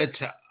led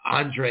to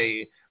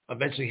Andre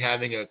eventually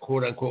having a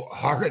quote-unquote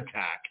heart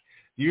attack.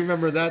 Do you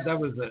remember that? That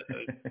was an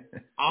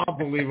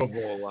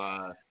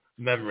unbelievable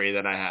memory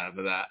that I have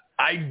of that.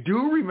 I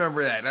do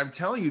remember that. And I'm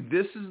telling you,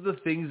 this is the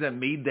things that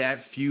made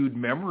that feud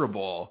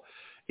memorable.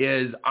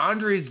 Is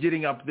Andre's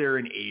getting up there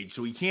in age,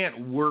 so he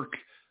can't work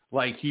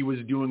like he was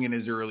doing in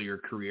his earlier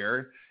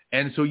career.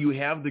 And so you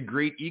have the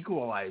great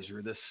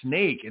equalizer, the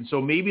Snake. And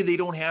so maybe they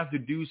don't have to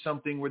do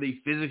something where they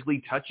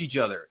physically touch each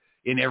other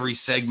in every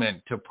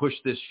segment to push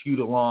this feud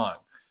along.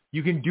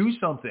 You can do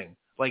something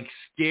like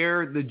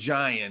scare the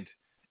Giant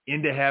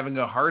into having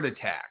a heart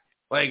attack.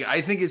 Like,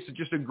 I think it's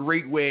just a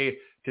great way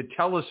to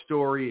tell a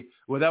story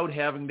without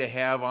having to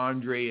have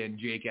Andre and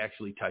Jake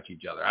actually touch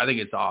each other. I think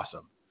it's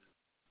awesome.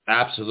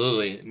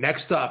 Absolutely.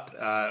 Next up,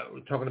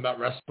 we're talking about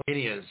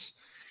WrestleManias.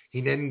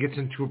 He then gets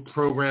into a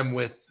program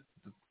with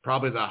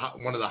probably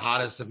one of the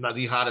hottest, if not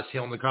the hottest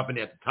heel in the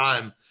company at the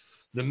time,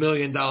 the $1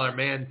 Million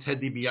Man,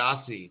 Ted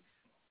DiBiase.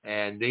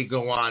 And they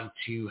go on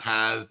to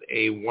have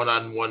a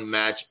one-on-one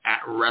match at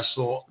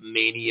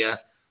WrestleMania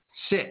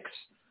 6.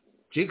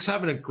 Jake's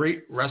having a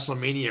great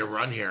WrestleMania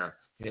run here.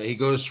 He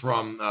goes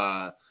from,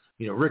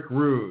 Rick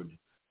Rude.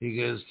 He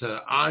goes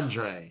to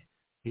Andre.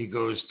 He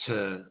goes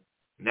to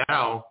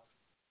now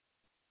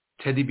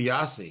Ted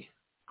DiBiase.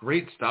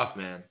 Great stuff,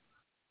 man.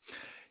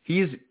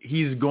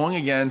 He's going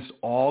against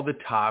all the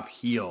top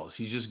heels.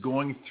 He's just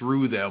going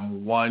through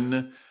them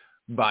one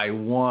by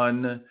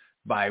one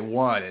by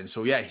one. And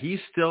so, yeah, he's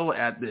still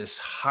at this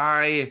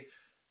high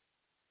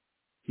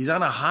 – he's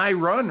on a high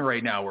run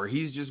right now where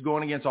he's just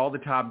going against all the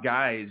top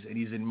guys, and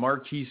he's in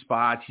marquee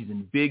spots. He's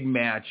in big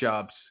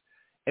matchups.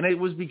 And it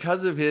was because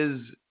of his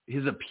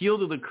appeal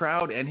to the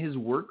crowd and his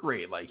work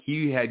rate. Like,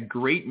 he had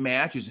great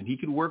matches, and he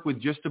could work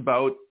with just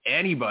about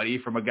anybody,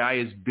 from a guy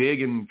as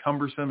big and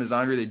cumbersome as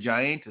Andre the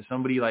Giant to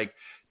somebody like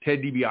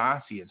Ted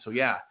DiBiase. And so,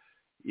 yeah,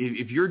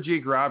 if you're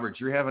Jake Roberts,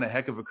 you're having a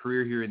heck of a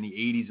career here in the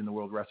 80s in the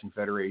World Wrestling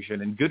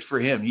Federation, and good for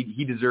him.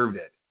 He deserved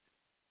it.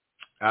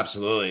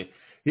 Absolutely.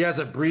 He has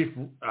a brief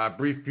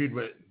feud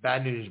with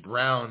Bad News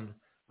Brown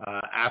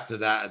after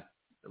that,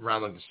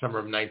 around like the summer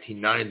of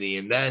 1990,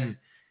 and then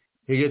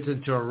he gets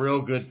into a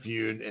real good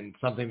feud, and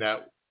something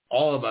that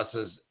all of us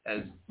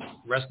as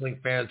wrestling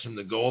fans from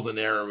the golden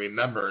era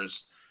remembers,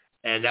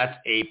 and that's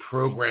a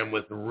program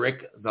with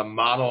Rick the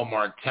Model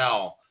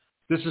Martel.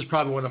 This is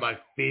probably one of my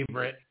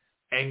favorite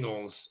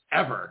angles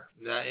ever.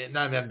 Not even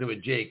having to do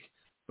with Jake,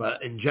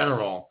 but in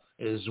general,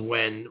 is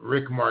when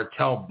Rick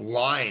Martel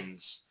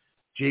blinds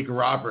Jake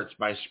Roberts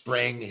by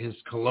spraying his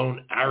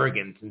cologne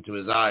arrogance into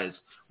his eyes.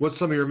 What's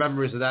some of your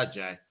memories of that,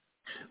 Jay?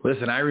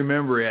 Listen, I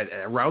remember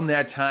around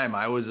that time,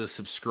 I was a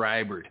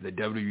subscriber to the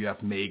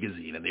WWF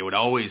magazine, and they would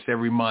always,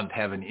 every month,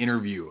 have an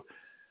interview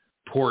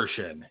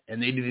portion.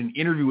 And they did an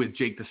interview with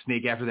Jake the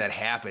Snake after that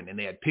happened, and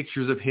they had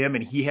pictures of him,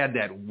 and he had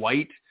that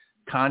white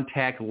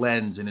contact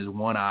lens in his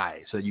one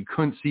eye, so you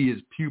couldn't see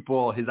his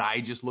pupil. His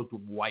eye just looked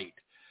white.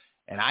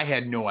 And I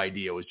had no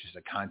idea it was just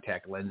a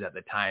contact lens at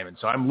the time. And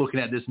so I'm looking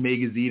at this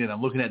magazine, and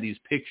I'm looking at these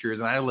pictures,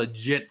 and I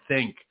legit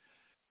think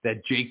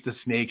that Jake the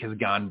Snake has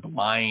gone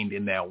blind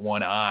in that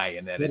one eye,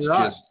 and that it's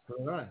just,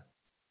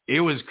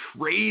 it was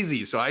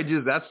crazy. So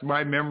that's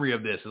my memory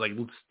of this, is like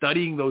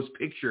studying those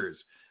pictures,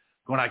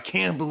 going, I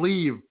can't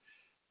believe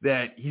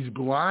that he's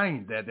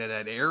blind, that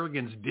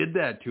arrogance did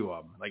that to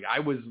him. Like,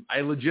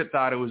 I legit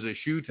thought it was a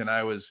shoot, and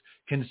I was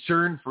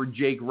concerned for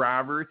Jake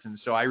Roberts. And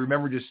so I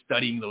remember just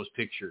studying those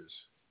pictures.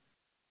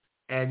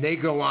 And they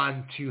go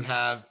on to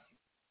have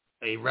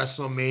a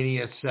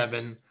WrestleMania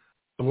 7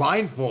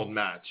 blindfold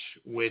match,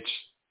 which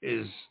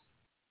is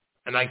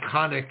an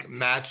iconic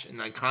match, an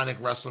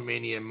iconic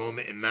WrestleMania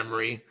moment in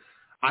memory.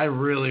 I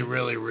really,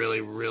 really,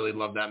 really, really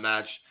love that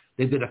match.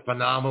 They did a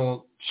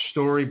phenomenal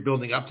story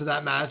building up to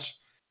that match,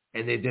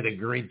 and they did a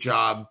great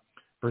job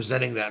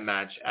presenting that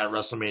match at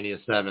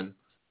WrestleMania 7.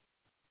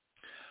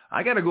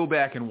 I got to go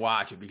back and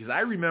watch it, because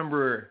I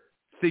remember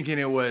thinking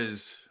it was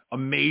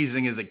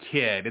amazing as a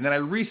kid. And then I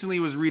recently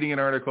was reading an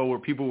article where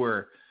people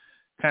were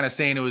kind of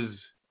saying it was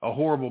a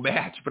horrible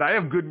match, but I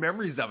have good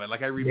memories of it.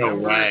 Like, I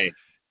remember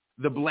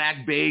the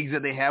black bags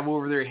that they have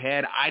over their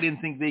head. I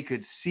didn't think they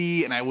could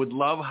see, and I would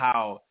love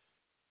how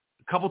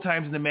a couple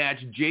times in the match,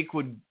 Jake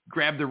would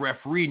grab the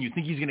referee, and you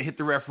think he's going to hit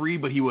the referee,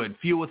 but he would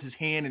feel with his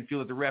hand and feel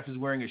that the ref is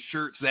wearing a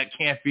shirt, so that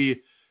can't be,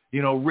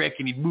 Rick,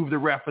 and he'd move the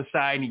ref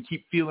aside, and he'd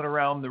keep feeling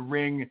around the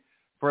ring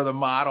for the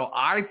model.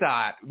 I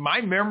thought, my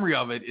memory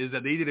of it is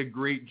that they did a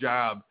great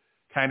job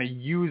kind of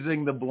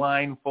using the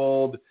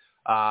blindfold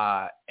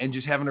and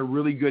just having a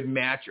really good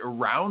match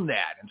around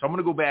that. And so I'm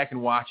going to go back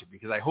and watch it,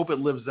 because I hope it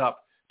lives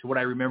up to what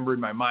I remember in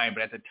my mind.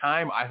 But at the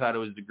time, I thought it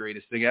was the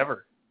greatest thing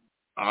ever.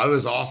 Oh, it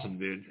was awesome,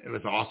 dude. It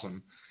was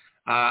awesome.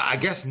 I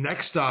guess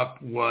next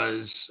up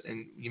was,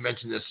 and you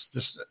mentioned this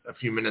just a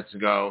few minutes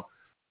ago,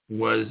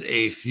 was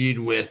a feud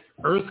with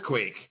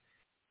Earthquake.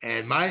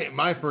 And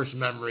my first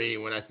memory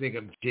when I think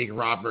of Jake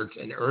Roberts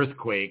and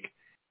Earthquake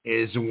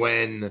is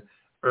when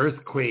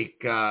Earthquake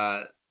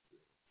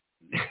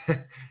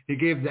he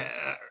gave the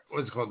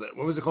what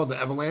was it called? The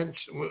avalanche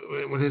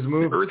with his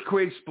move? The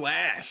Earthquake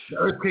Splash. The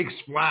Earthquake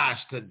Splash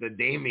to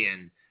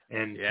Damien.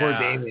 And poor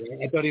Damien.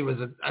 I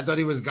thought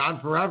he was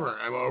gone forever.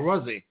 Or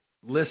was he?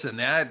 Listen,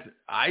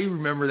 I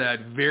remember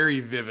that very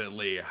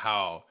vividly,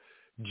 how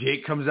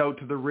Jake comes out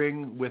to the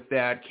ring with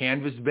that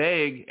canvas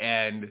bag,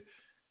 and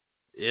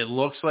it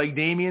looks like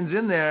Damien's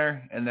in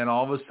there, and then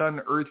all of a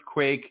sudden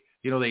Earthquake,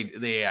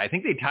 I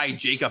think they tied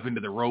Jake up into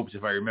the ropes,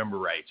 if I remember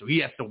right. So he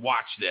has to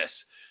watch this.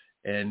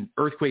 And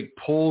Earthquake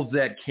pulls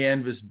that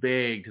canvas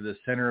bag to the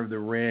center of the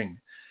ring,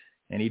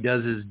 and he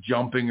does his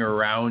jumping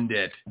around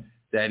it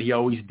that he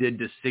always did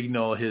to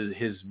signal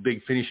his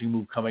big finishing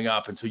move coming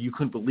up. And so you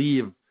couldn't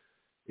believe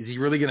is he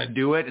really going to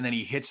do it? And then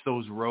he hits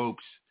those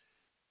ropes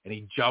and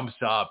he jumps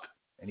up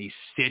and he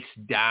sits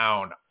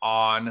down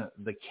on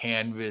the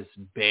canvas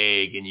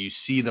bag, and you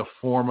see the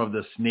form of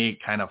the snake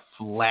kind of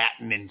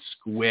flatten and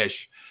squish.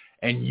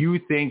 And you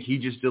think he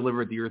just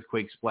delivered the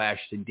earthquake splash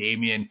to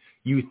Damien.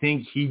 You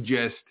think he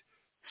just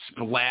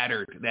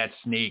splattered that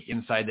snake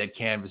inside that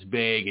canvas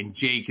bag, and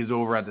Jake is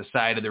over at the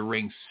side of the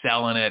ring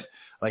selling it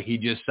like he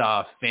just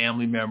saw a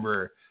family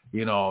member,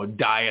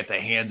 die at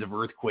the hands of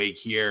Earthquake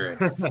here.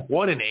 And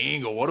what an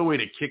angle. What a way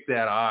to kick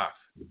that off.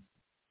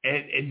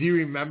 And do you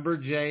remember,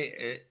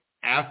 Jay,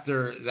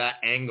 after that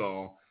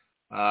angle,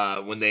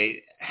 when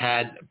they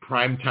had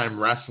primetime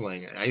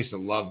wrestling? I used to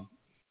love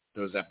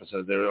those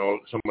episodes. They were all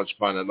so much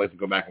fun. I'd like to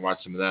go back and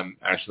watch some of them,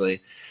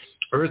 actually.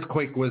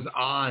 Earthquake was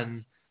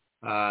on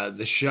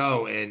the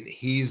show, and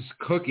he's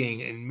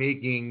cooking and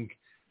making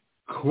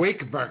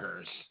Quake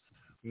burgers,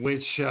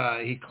 which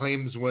he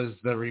claims was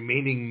the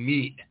remaining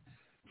meat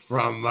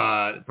from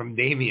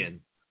Damien.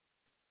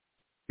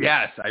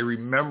 Yes, I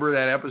remember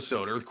that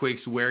episode.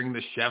 Earthquake's wearing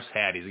the chef's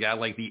hat. He's got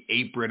like the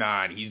apron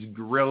on. He's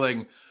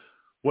grilling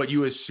what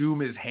you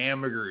assume is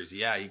hamburgers.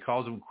 Yeah, he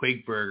calls them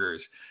Quake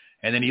burgers.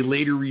 And then he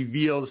later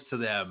reveals to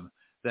them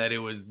that it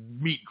was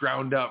meat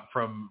ground up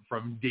from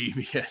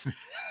Damien.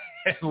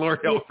 And Lord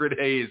Alfred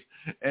Hayes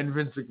and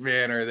Vince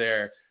McMahon are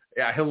there.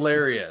 Yeah,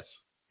 hilarious.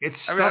 I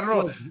don't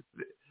know.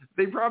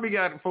 They probably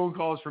got phone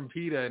calls from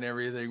PETA and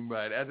everything,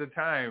 but at the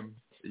time,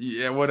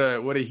 yeah, what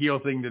a heel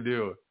thing to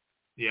do.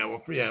 Yeah,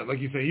 well, yeah, like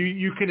you say,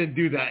 you couldn't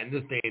do that in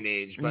this day and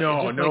age. But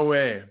no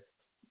way.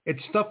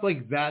 It's stuff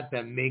like that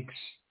makes,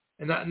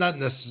 and not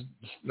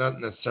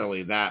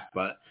necessarily that,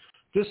 but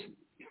just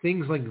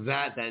things like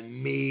that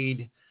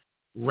made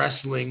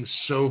wrestling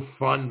so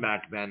fun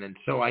back then and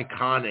so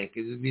iconic.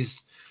 These,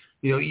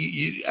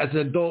 you as an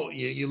adult,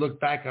 you look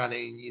back on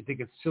it and you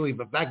think it's silly,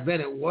 but back then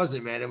it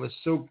wasn't, man. It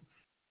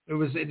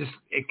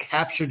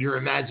captured your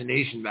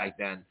imagination back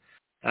then,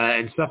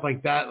 and stuff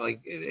like that.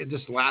 Like it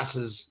just lasts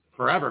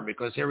forever,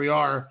 because here we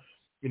are,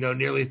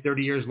 nearly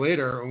 30 years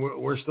later, and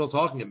we're still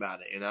talking about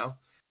it.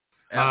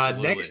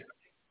 Absolutely.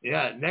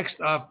 Next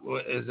up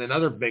is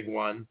another big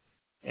one,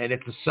 and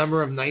it's the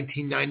summer of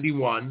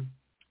 1991,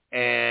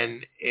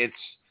 and it's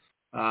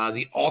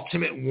the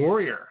Ultimate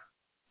Warrior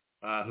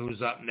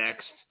who's up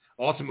next.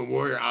 Ultimate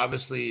Warrior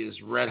obviously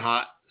is red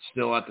hot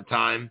still at the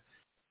time.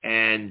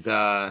 And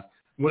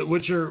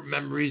what's your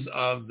memories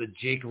of the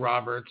Jake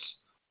Roberts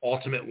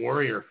Ultimate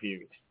Warrior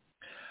feud?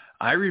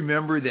 I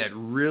remember that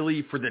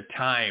really, for the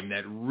time,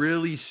 that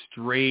really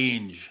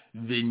strange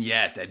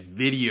vignette, that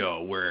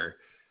video where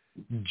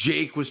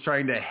Jake was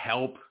trying to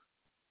help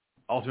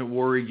Ultimate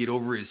Warrior get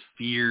over his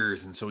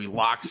fears, and so he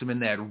locks him in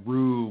that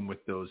room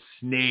with those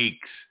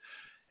snakes,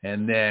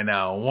 and then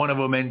one of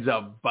them ends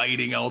up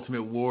biting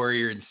Ultimate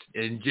Warrior,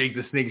 and Jake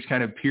the Snake's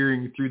kind of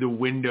peering through the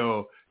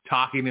window,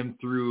 talking him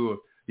through,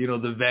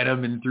 the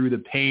venom and through the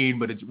pain,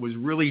 but it was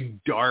really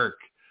dark,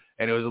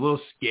 and it was a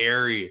little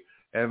scary.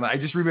 And I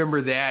just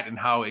remember that and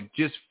how it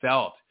just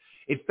felt.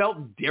 It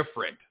felt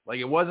different. Like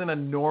it wasn't a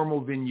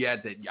normal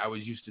vignette that I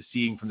was used to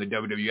seeing from the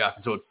WWF.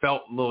 And so it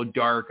felt a little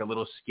dark, a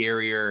little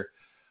scarier.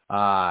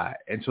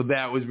 And so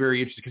that was very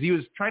interesting because he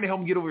was trying to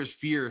help him get over his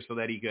fear so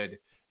that he could,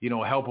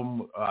 help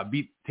him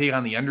take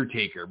on The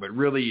Undertaker. But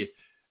really,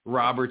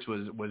 Roberts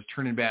was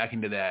turning back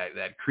into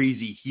that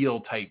crazy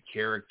heel type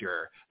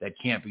character that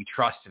can't be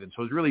trusted. And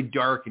so it was really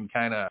dark and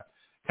kind of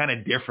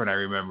different, I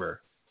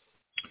remember.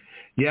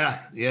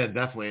 Yeah,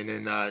 definitely.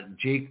 And then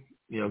Jake,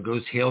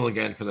 goes heel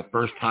again for the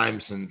first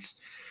time since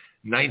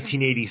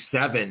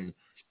 1987.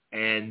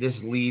 And this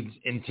leads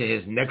into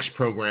his next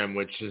program,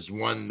 which is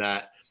one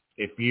that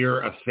if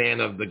you're a fan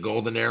of the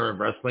golden era of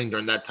wrestling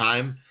during that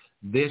time,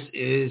 this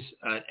is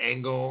an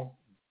angle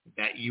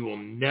that you will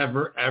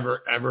never,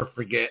 ever, ever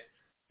forget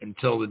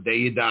until the day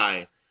you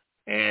die.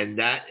 And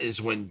that is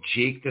when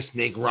Jake the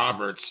Snake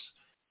Roberts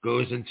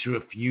goes into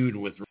a feud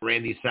with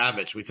Randy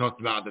Savage. We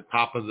talked about at the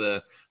top of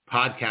the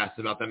podcast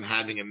about them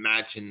having a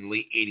match in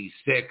late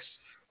 86.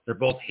 They're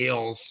both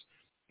heels,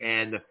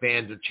 and the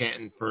fans are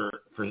chanting for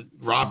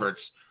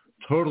Roberts.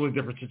 Totally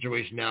different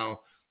situation now.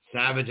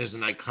 Savage is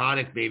an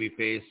iconic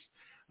babyface,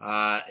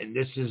 and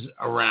this is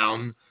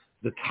around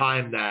the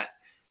time that,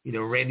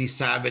 Randy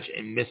Savage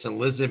and Miss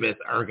Elizabeth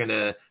are going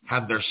to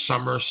have their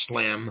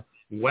SummerSlam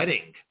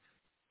wedding.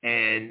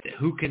 And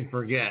who can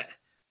forget,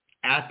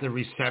 at the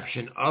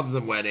reception of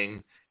the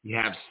wedding, you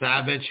have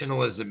Savage and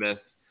Elizabeth,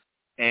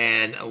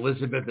 and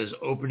Elizabeth is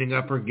opening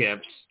up her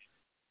gifts,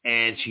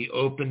 and she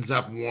opens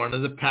up one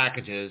of the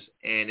packages,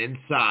 and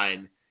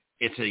inside,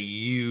 it's a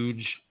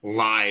huge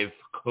live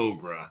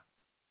cobra.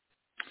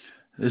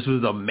 This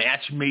was a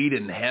Match Made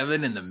in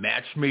Heaven and the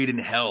Match Made in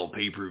Hell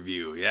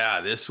pay-per-view.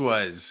 Yeah, this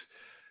was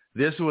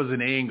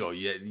an angle.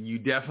 You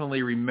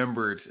definitely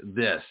remembered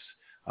this.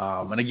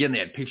 And again, they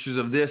had pictures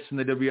of this in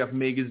the WF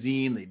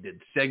magazine. They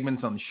did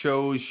segments on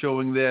shows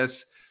showing this.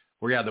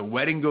 Where, the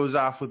wedding goes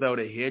off without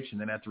a hitch,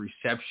 and then at the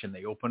reception,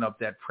 they open up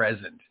that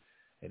present,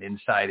 and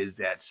inside is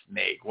that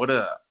snake. What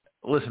a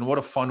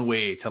fun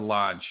way to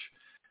launch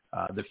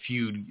the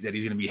feud that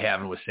he's going to be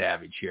having with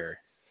Savage here.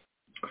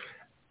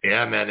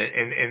 Yeah, man,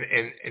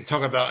 and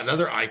talk about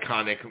another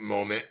iconic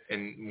moment,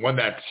 and one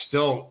that's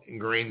still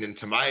ingrained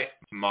into my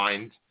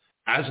mind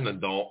as an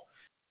adult,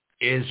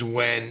 is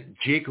when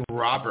Jake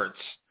Roberts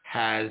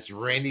has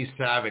Randy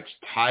Savage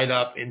tied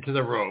up into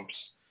the ropes,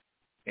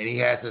 and he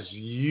has this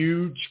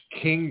huge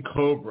king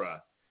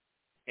cobra,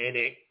 and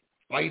it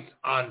bites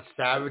on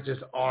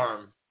Savage's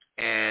arm,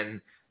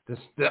 and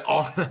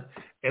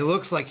it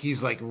looks like he's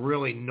like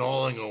really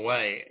gnawing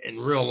away in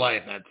real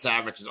life at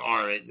Savage's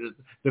arm.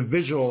 The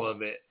visual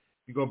of it,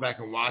 you go back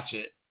and watch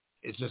it,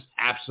 it's just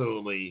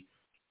absolutely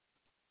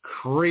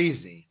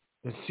crazy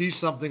to see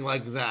something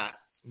like that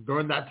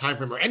during that time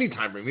frame or any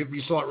time frame. If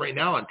you saw it right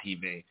now on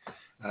TV,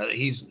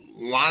 he's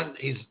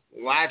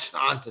latched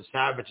onto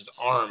Savage's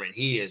arm, and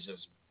he is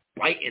just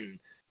biting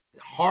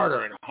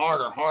harder and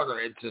harder.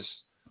 It's just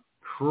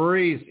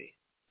crazy.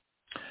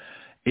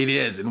 It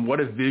is, and what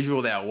a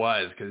visual that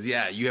was, because,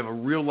 yeah, you have a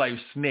real-life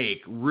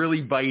snake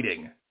really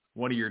biting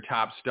one of your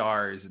top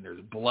stars, and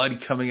there's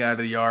blood coming out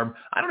of the arm.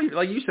 I don't even,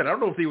 like you said, I don't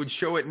know if they would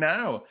show it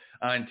now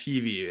on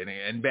TV,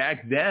 and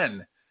back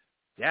then,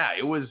 yeah,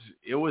 it was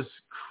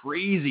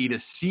crazy to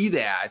see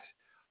that,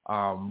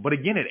 but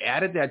again, it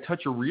added that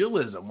touch of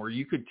realism where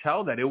you could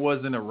tell that it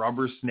wasn't a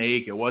rubber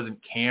snake, it wasn't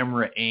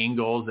camera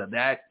angles,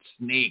 that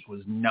snake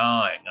was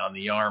gnawing on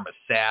the arm of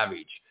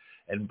Savage,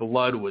 and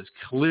blood was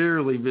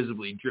clearly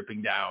visibly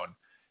dripping down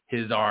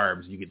his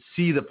arms. You could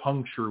see the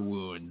puncture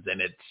wounds,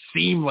 and it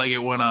seemed like it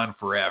went on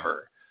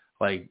forever.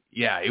 Like,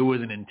 yeah, it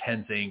was an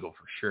intense angle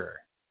for sure.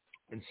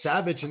 And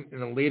Savage,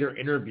 in a later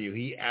interview,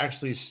 he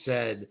actually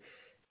said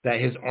that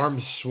his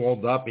arm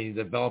swelled up and he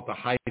developed a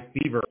high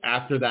fever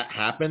after that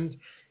happened.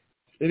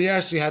 And he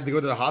actually had to go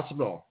to the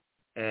hospital.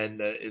 And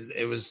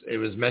it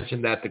was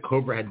mentioned that the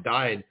cobra had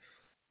died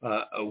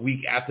a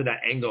week after that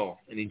angle,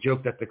 and he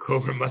joked that the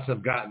cobra must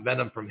have gotten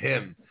venom from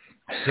him.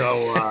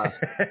 So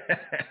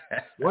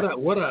what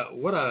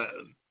a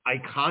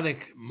iconic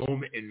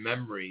moment in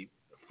memory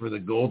for the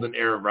golden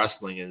era of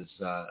wrestling is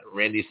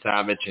Randy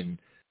Savage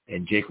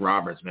and Jake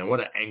Roberts. Man, what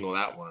an angle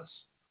that was.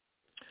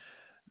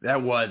 That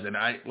was, and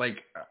I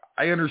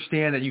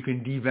understand that you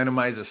can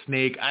devenomize a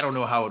snake. I don't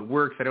know how it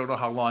works. I don't know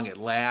how long it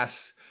lasts.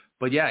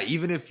 But yeah,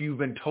 even if you've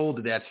been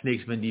told that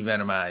snake's been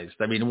devenomized,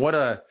 I mean,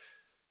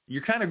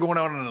 you're kind of going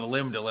out on a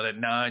limb to let it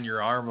gnaw on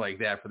your arm like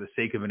that for the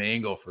sake of an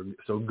angle.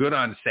 So good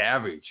on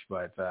Savage,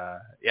 but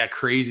yeah,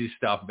 crazy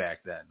stuff back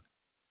then.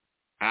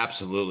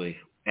 Absolutely.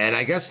 And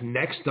I guess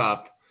next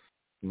up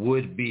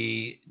would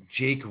be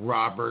Jake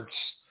Roberts.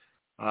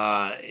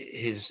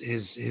 His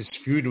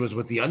feud was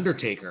with The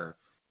Undertaker,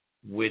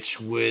 which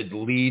would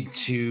lead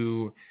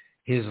to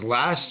his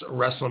last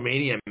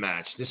WrestleMania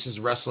match. This is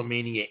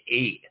WrestleMania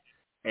 8.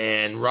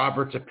 And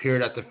Roberts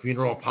appeared at the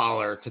funeral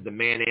parlor to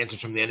demand answers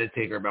from The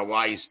Undertaker about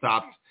why he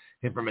stopped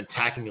him from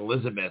attacking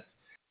Elizabeth.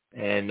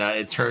 And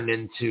it turned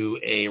into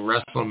a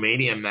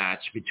WrestleMania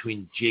match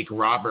between Jake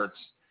Roberts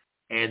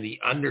and The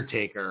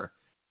Undertaker.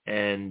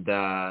 And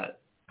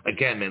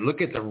again, man,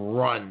 look at the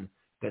run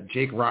that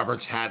Jake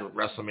Roberts had with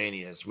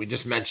WrestleManias. We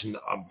just mentioned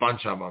a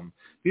bunch of them.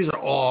 These are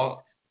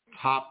all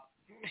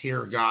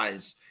top-tier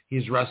guys.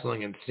 He's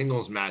wrestling in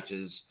singles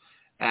matches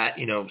at,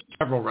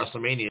 several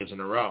WrestleManias in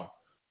a row.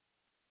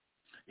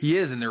 He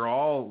is, and they're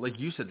all, like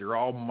you said, they're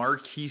all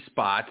marquee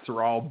spots.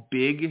 They're all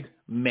big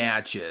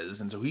matches,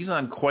 and so he's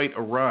on quite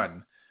a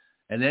run.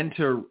 And then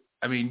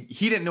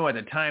he didn't know at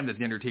the time that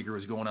The Undertaker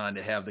was going on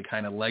to have the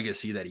kind of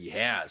legacy that he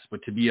has,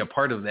 but to be a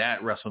part of that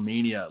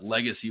WrestleMania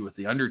legacy with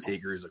The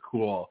Undertaker is a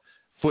cool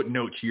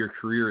footnote to your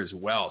career as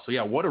well. So,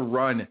 yeah, what a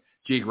run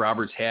Jake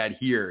Roberts had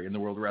here in the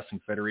World Wrestling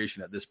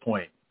Federation at this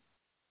point.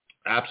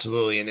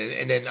 Absolutely,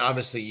 and then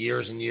obviously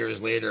years and years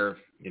later,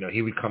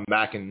 he would come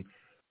back and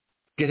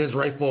get his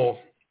rightful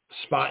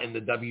spot in the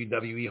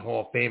WWE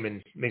Hall of Fame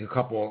and make a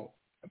couple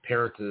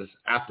appearances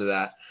after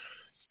that.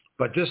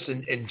 But just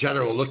in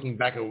general, looking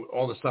back at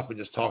all the stuff we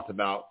just talked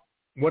about,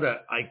 what an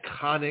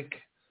iconic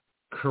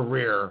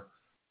career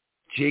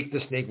Jake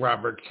the Snake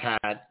Roberts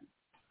had,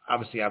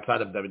 obviously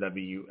outside of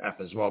WWF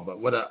as well,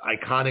 but what an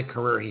iconic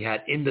career he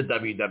had in the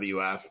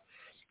WWF.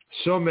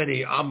 So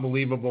many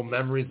unbelievable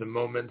memories and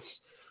moments,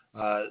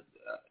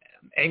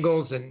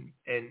 angles and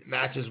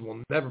matches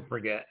we'll never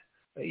forget,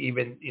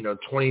 even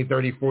 20,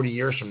 30, 40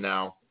 years from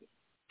now.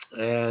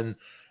 And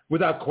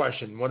without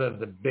question, one of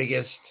the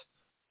biggest,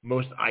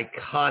 most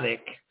iconic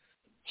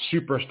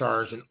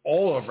superstars in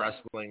all of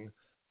wrestling,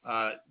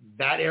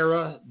 that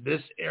era,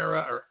 this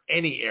era, or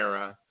any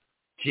era,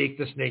 Jake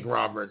the Snake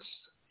Roberts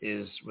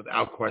is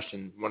without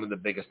question one of the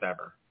biggest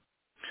ever.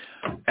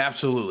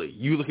 Absolutely.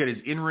 You look at his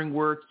in-ring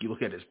work, you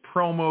look at his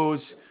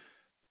promos,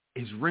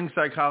 his ring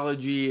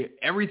psychology,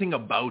 everything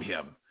about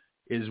him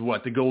is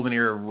what the golden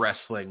era of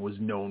wrestling was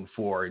known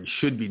for and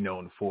should be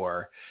known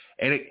for.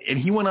 And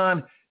he went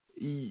on,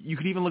 you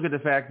could even look at the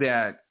fact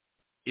that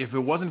if it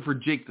wasn't for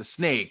Jake the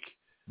Snake,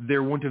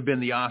 there wouldn't have been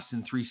the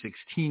Austin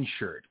 316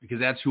 shirt, because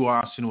that's who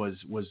Austin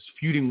was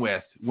feuding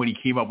with when he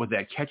came up with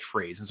that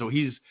catchphrase. And so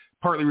he's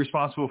partly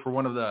responsible for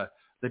one of the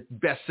the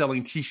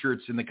best-selling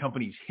T-shirts in the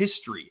company's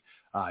history.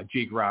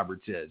 Jake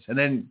Roberts is. And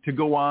then to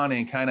go on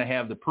and kind of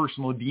have the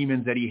personal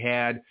demons that he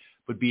had,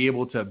 but be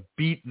able to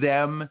beat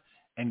them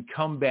and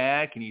come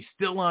back, and he's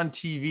still on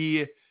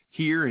TV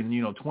here in,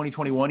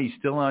 2021. He's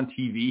still on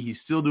TV. He's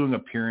still doing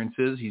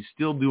appearances. He's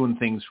still doing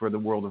things for the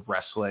world of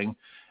wrestling.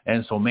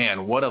 And so,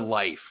 man, what a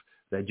life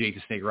that Jake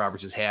the Snake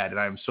Roberts has had. And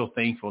I'm so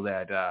thankful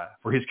that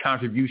for his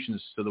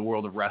contributions to the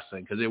world of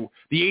wrestling, because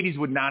the 80s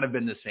would not have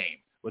been the same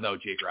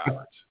without Jake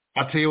Roberts.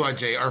 I'll tell you what,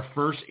 Jay, our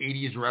first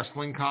 80s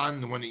wrestling con,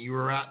 the one that you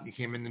were at, you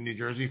came into New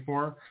Jersey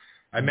for.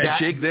 I met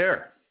Jake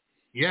there.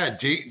 Yeah,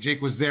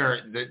 Jake was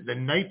there. The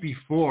night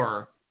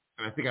before,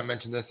 and I think I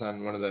mentioned this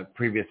on one of the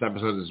previous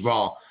episodes as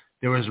well,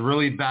 there was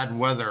really bad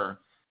weather,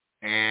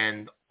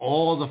 and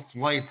all the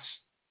flights,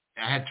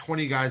 I had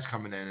 20 guys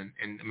coming in,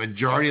 and the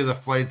majority of the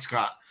flights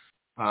got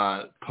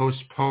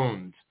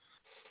postponed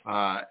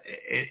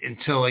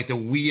until like the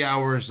wee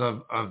hours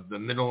of the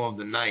middle of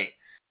the night.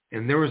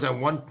 And there was at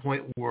one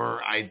point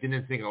where I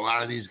didn't think a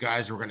lot of these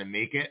guys were going to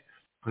make it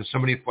because so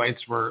many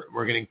flights were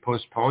getting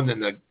postponed and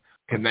the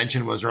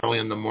convention was early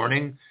in the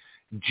morning.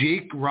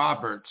 Jake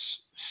Roberts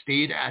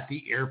stayed at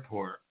the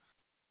airport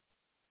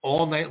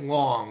all night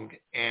long,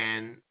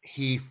 and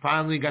he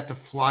finally got to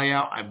fly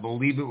out. I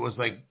believe it was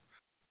like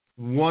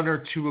 1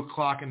 or 2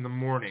 o'clock in the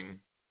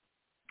morning.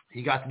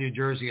 He got to New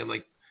Jersey at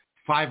like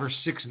 5 or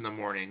 6 in the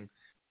morning,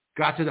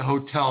 got to the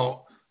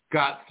hotel,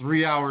 got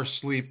 3 hours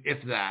sleep,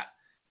 if that,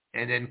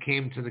 and then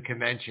came to the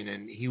convention,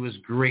 and he was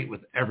great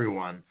with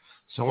everyone.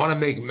 So I want to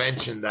make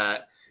mention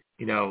that,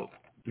 the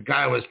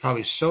guy was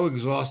probably so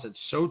exhausted,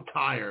 so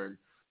tired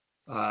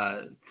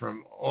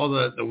from all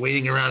the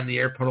waiting around the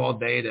airport all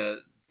day to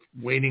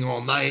waiting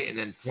all night and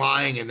then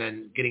flying and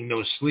then getting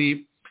no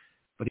sleep.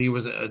 But he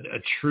was a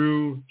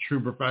true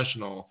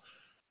professional.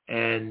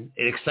 And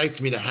it excites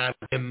me to have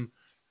him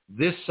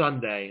this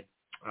Sunday,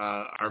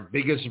 our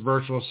biggest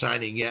virtual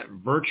signing yet,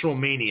 Virtual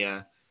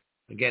Mania.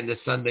 Again, this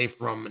Sunday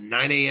from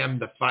 9 a.m.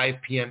 to 5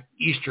 p.m.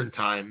 Eastern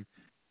Time.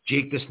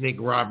 Jake the Snake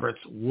Roberts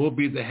will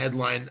be the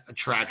headline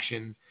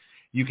attraction.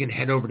 You can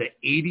head over to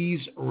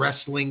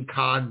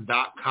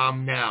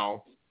 80swrestlingcon.com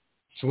now.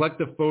 Select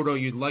the photo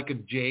you'd like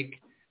of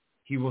Jake.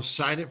 He will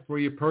sign it for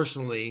you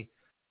personally,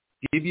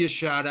 give you a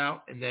shout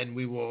out, and then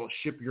we will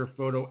ship your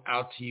photo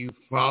out to you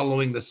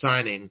following the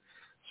signing.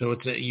 So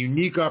it's a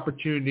unique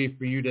opportunity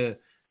for you to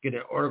get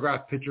an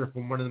autographed picture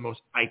from one of the most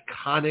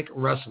iconic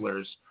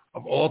wrestlers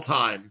of all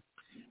time.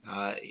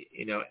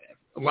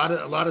 A lot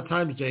of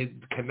times, Jay,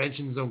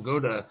 conventions don't go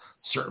to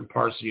certain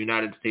parts of the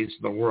United States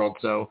of the world.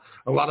 So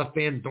a lot of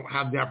fans don't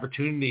have the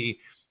opportunity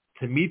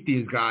to meet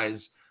these guys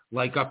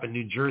like up in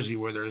New Jersey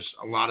where there's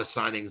a lot of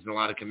signings and a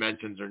lot of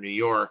conventions, or New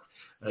York.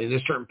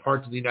 There's certain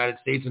parts of the United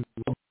States and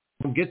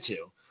don't get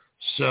to.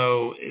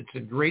 So it's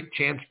a great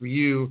chance for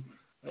you,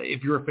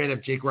 if you're a fan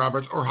of Jake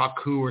Roberts or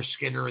Haku or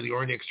Skinner or the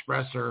Orient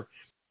Express or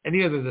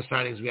any other of the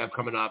signings we have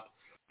coming up,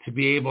 to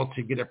be able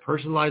to get a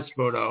personalized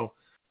photo,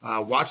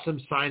 watch them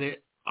sign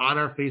it on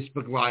our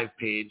Facebook Live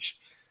page,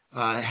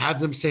 have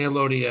them say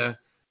hello to you,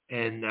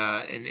 and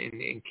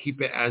keep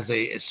it as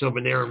a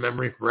souvenir and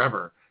memory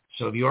forever.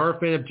 So if you are a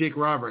fan of Jake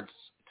Roberts,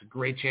 it's a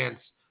great chance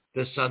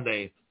this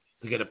Sunday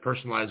to get a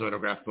personalized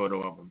autographed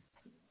photo of him.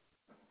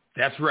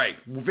 That's right.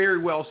 Very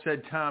well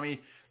said, Tommy.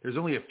 There's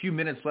only a few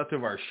minutes left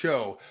of our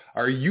show.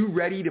 Are you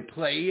ready to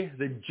play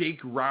the Jake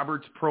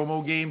Roberts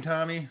promo game,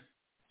 Tommy?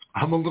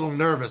 I'm a little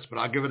nervous, but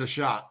I'll give it a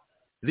shot.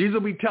 These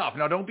will be tough.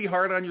 Now, don't be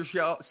hard on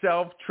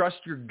yourself. Trust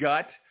your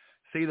gut.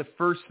 Say the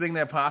first thing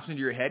that pops into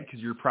your head, because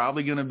you're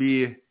probably going to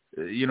be,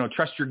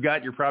 trust your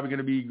gut. You're probably going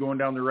to be going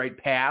down the right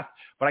path.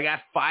 But I got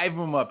 5 of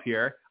them up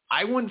here.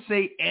 I wouldn't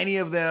say any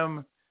of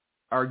them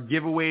are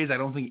giveaways. I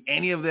don't think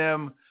any of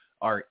them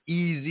are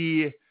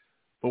easy.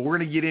 But we're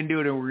going to get into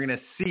it, and we're going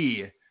to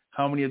see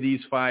how many of these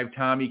 5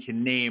 Tommy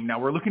can name. Now,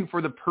 we're looking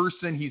for the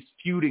person he's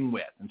feuding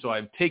with. And so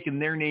I've taken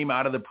their name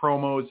out of the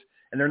promos,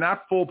 and they're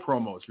not full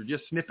promos. They're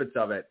just snippets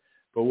of it.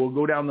 But we'll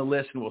go down the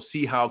list, and we'll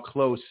see how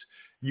close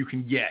you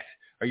can get.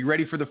 Are you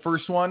ready for the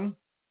first one?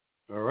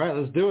 All right,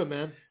 let's do it,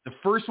 man. The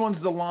first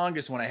one's the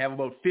longest one. I have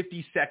about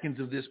 50 seconds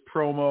of this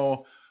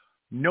promo.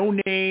 No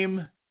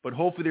name, but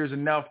hopefully there's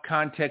enough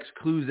context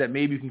clues that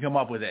maybe you can come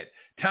up with it.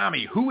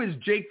 Tommy, who is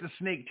Jake the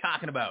Snake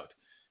talking about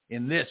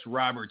in this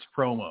Roberts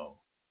promo?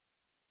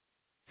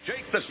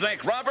 Jake the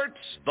Snake Roberts,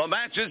 the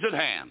match is at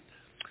hand.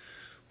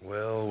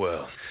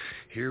 Well,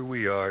 here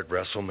we are at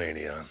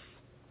WrestleMania,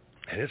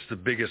 and it's the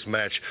biggest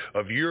match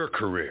of your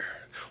career.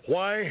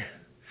 Why?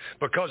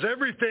 Because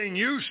everything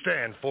you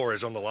stand for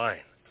is on the line.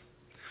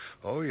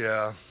 Oh,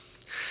 yeah.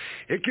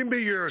 It can be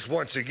yours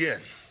once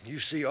again. You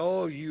see,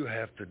 all you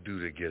have to do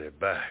to get it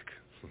back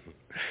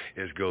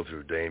is go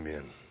through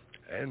Damien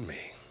and me.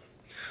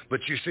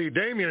 But you see,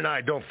 Damien and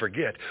I don't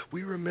forget.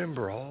 We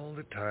remember all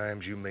the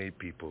times you made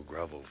people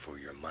grovel for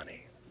your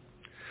money.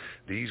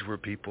 These were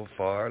people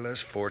far less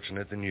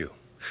fortunate than you.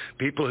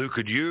 People who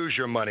could use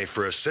your money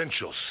for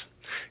essentials.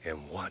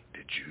 And what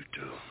did you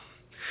do?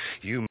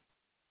 You...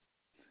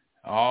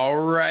 All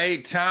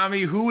right,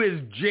 Tommy, who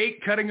is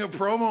Jake cutting a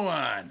promo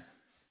on?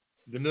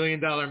 The $1 Million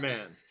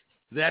Man.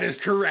 That is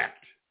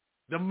correct.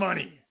 The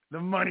money. The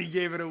money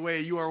gave it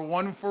away. You are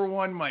 1 for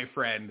 1, my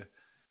friend.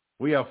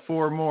 We have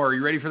 4 more. Are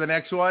you ready for the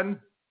next one?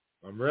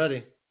 I'm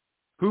ready.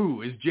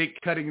 Who is Jake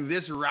cutting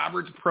this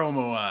Roberts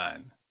promo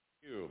on?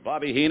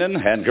 Bobby Heenan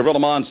and Gorilla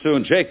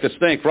Monsoon. Jake the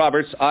Snake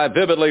Roberts. I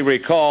vividly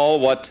recall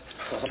what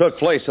took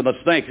place in the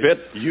Snake Pit.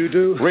 You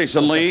do?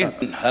 Recently,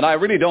 and I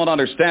really don't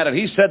understand it.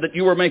 He said that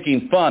you were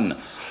making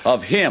fun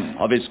of him,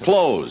 of his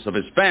clothes, of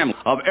his family,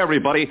 of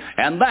everybody,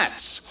 and that's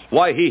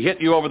why he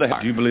hit you over the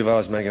head. Do you believe I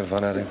was making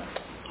fun of him?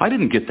 I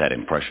didn't get that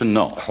impression,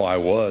 no. Oh, I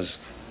was,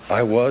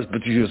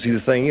 but you see,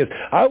 the thing is,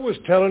 I was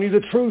telling you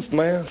the truth,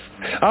 man.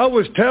 I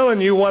was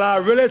telling you what I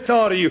really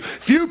thought of you.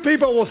 Few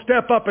people will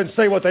step up and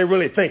say what they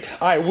really think.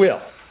 I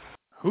will.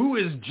 Who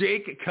is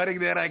Jake cutting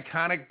that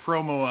iconic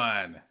promo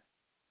on?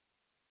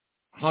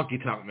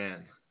 Honky Tonk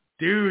Man.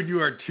 Dude,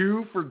 you are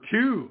 2 for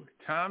 2.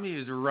 Tommy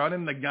is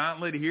running the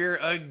gauntlet here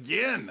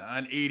again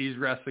on 80s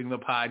Wrestling, the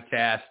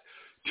podcast.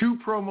 2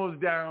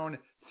 promos down,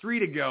 3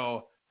 to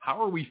go.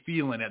 How are we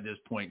feeling at this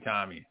point,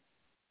 Tommy?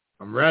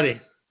 I'm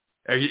ready.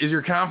 Is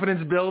your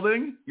confidence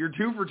building? You're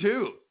 2 for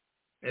 2.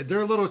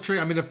 They're a little tricky.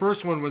 I mean, the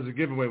first one was a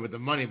giveaway with the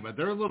money, but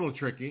they're a little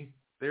tricky.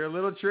 They're a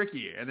little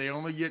tricky, and they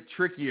only get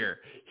trickier.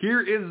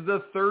 Here is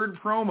the 3rd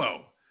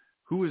promo.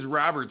 Who is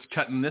Roberts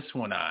cutting this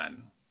one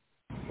on?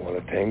 What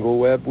a tangle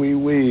web we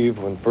weave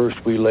when first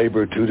we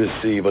labor to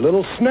deceive. A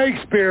little snake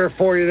spear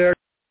for you there.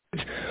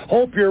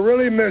 Hope you're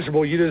really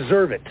miserable. You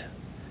deserve it.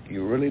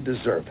 You really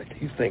deserve it.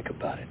 You think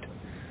about it.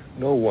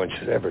 No one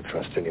should ever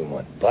trust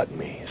anyone but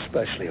me,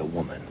 especially a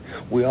woman.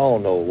 We all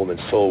know a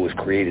woman's soul was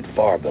created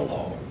far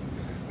below.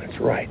 That's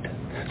right.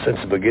 Since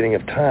the beginning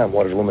of time,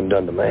 what has woman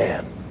done to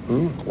man?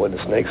 It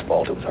wasn't the snake's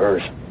fault, it was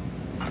hers.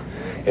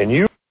 And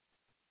you,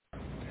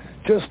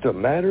 just a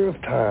matter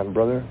of time,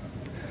 brother.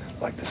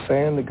 Like the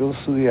sand that goes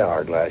through the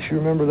hourglass. You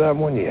remember that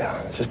one?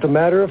 Yeah. It's just a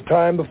matter of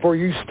time before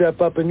you step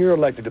up and you're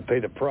elected to pay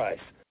the price.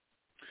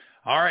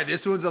 All right,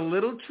 this one's a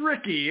little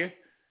tricky.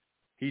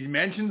 He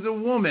mentions a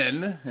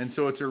woman, and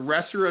so it's a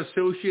wrestler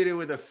associated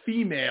with a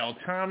female.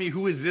 Tommy,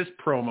 who is this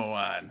promo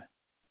on?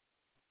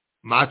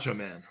 Macho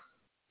Man.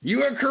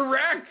 You are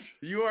correct.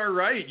 You are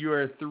right. You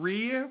are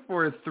 3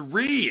 for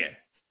 3.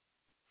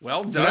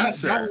 Well done,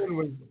 sir.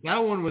 That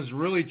one was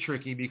really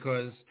tricky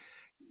because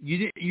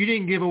you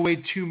didn't give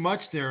away too much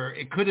there.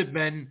 It could have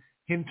been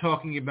him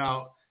talking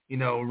about,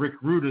 Rick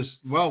Rude as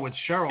well with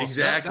Cheryl.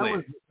 Exactly.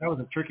 So that was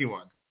a tricky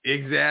one.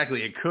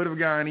 Exactly. It could have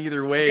gone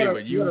either way, you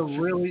but you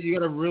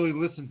gotta really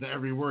listen to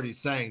every word he's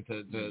saying.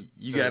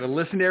 You gotta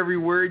listen to every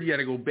word. You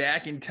gotta go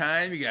back in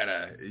time. You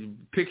gotta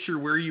picture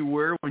where you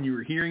were when you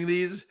were hearing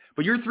these.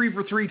 But you're 3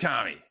 for 3,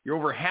 Tommy. You're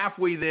over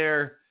halfway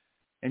there,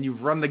 and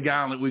you've run the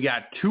gauntlet. We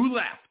got 2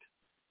 left.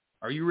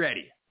 Are you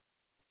ready?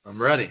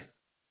 I'm ready.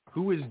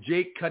 Who is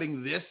Jake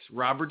cutting this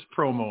Roberts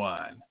promo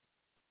on?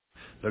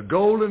 The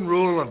golden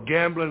rule of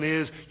gambling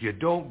is you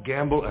don't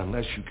gamble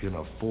unless you can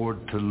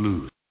afford to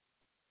lose.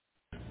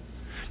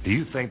 Do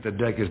you think the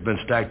deck has been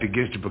stacked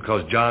against you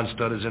because John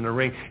Studd is in the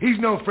ring? He's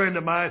no friend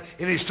of mine,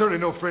 and he's certainly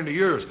no friend of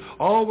yours.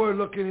 All we're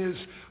looking is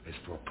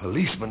for a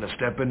policeman to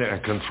step in there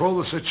and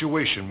control the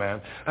situation,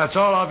 man. That's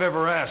all I've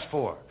ever asked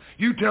for.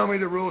 You tell me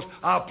the rules,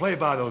 I'll play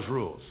by those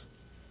rules.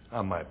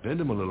 I might bend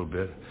them a little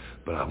bit,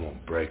 but I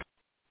won't break them.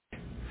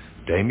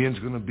 Damien's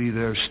going to be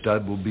there.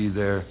 Studd will be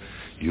there.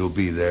 You'll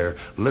be there.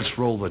 Let's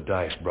roll the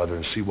dice, brother,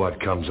 and see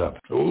what comes up.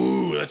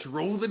 Ooh, let's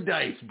roll the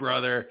dice,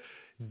 brother.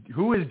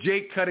 Who is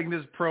Jake cutting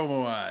this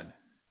promo on?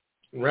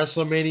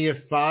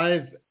 WrestleMania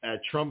 5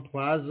 at Trump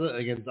Plaza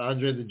against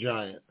Andre the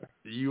Giant.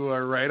 You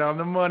are right on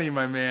the money,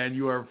 my man.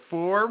 You are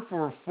 4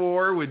 for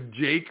 4 with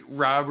Jake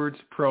Roberts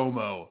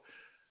promo.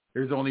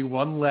 There's only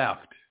one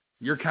left.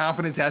 Your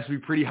confidence has to be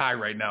pretty high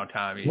right now,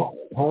 Tommy. Well,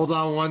 hold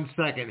on 1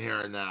 second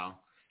here now.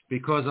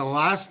 Because the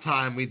last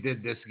time we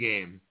did this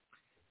game,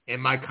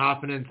 and my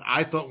confidence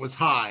I thought was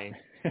high,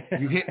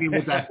 you hit me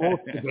with that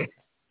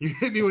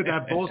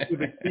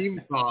bullshit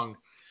theme song.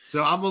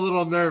 So I'm a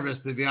little nervous,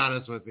 to be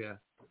honest with you.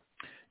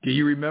 Do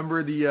you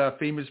remember the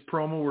famous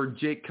promo where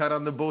Jake cut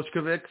on the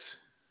Bolsheviks?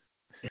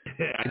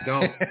 I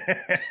don't.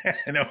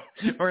 No,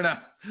 we're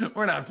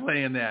not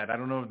playing that. I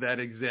don't know if that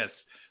exists.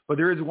 But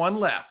there is one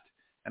left.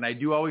 And I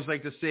do always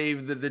like to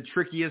save the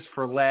trickiest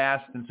for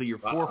last. And so you're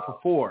 4 for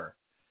 4.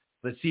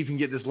 Let's see if we can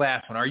get this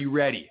last one. Are you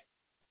ready?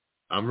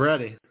 I'm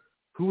ready.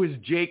 Who is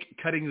Jake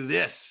cutting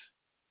this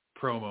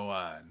promo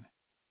on?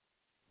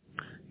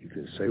 You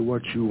can say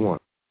what you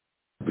want,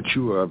 but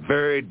you are a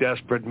very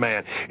desperate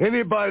man.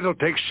 Anybody that'll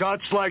take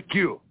shots like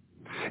you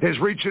is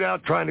reaching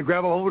out trying to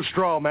grab a hold of a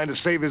straw man to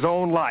save his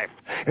own life.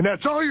 And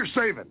that's all you're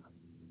saving.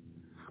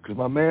 Because,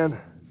 my man,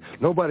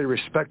 nobody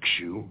respects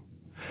you.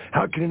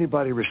 How can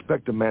anybody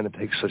respect a man that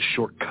takes such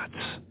shortcuts,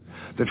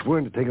 that's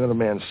willing to take another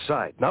man's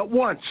side? Not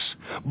once,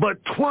 but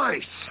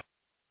twice.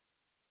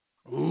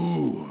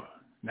 Ooh,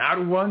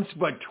 not once,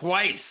 but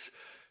twice.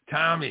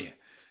 Tommy,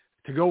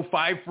 to go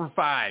 5 for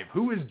 5.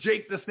 Who is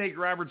Jake the Snake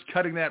Roberts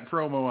cutting that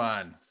promo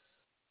on?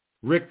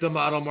 Rick the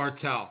Model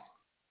Martel.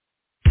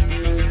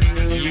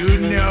 You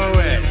know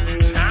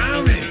it.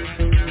 Tommy.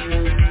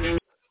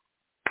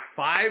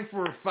 5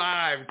 for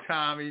 5,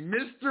 Tommy.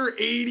 Mr.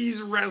 80s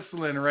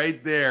Wrestling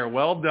right there.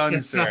 Well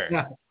done,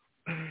 sir.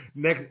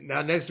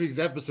 Next week's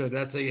episode,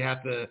 that's how you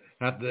have to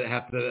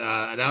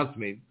announce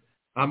me.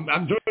 I'm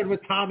joined with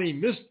Tommy,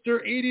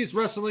 Mr. 80s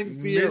Wrestling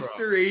Fierro.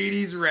 Mr.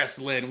 80s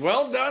Wrestling.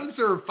 Well done,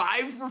 sir.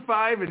 5 for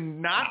 5,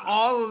 and not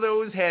all of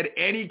those had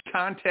any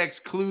context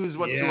clues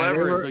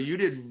whatsoever, so you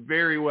did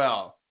very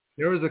well.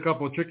 There was a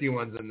couple of tricky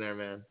ones in there,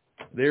 man.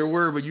 There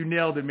were, but you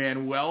nailed it,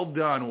 man. Well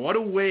done. What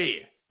a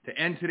way to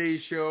end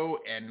today's show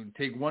and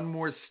take one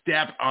more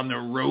step on the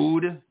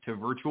road to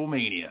Virtual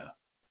Mania.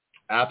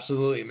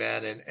 Absolutely,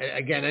 man. And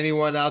again,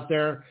 anyone out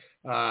there,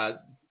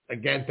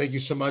 again, thank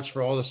you so much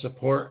for all the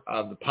support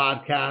of the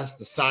podcast,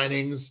 the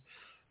signings,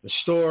 the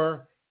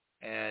store.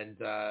 And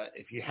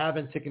if you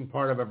haven't taken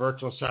part of a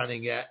virtual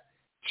signing yet,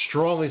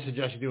 strongly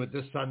suggest you do it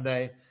this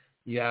Sunday.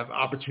 You have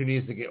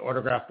opportunities to get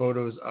autographed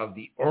photos of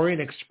the Orient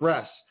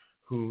Express,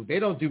 who they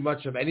don't do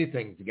much of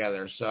anything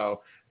together. So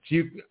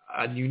it's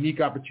a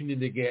unique opportunity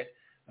to get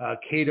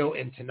Kato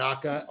and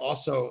Tanaka.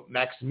 Also,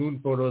 Max Moon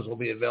photos will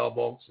be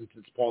available since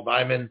it's Paul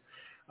Diamond.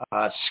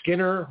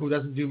 Skinner, who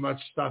doesn't do much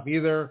stuff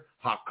either.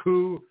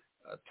 Haku,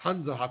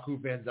 tons of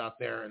Haku fans out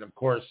there. And, of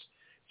course,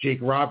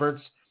 Jake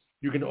Roberts.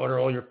 You can order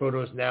all your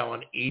photos now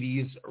on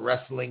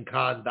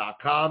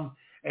 80swrestlingcon.com.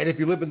 And if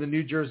you live in the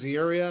New Jersey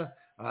area,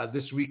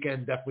 this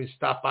weekend, definitely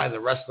stop by the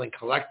Wrestling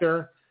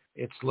Collector.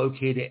 It's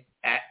located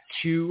at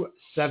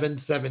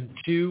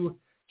 2772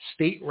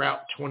 State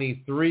Route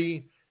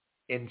 23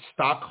 in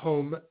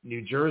Stockholm,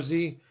 New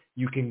Jersey.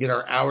 You can get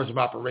our hours of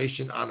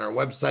operation on our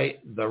website,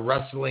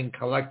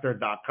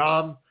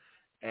 thewrestlingcollector.com.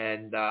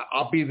 And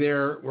I'll be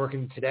there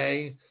working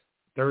today,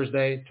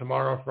 Thursday,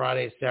 tomorrow,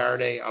 Friday,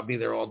 Saturday. I'll be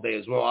there all day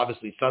as well.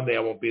 Obviously, Sunday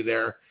I won't be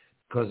there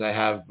because I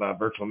have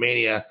Virtual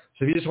Mania.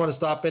 So if you just want to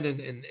stop in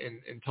and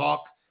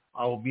talk,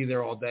 I will be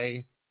there all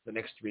day the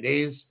next 3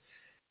 days.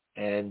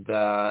 And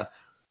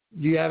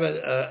do you have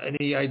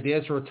any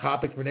ideas for a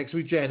topic for next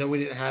week, Jay? I know we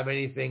didn't have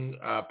anything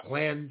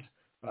planned.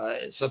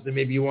 Something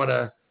maybe you want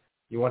to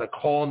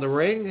call in the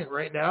ring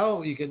right now?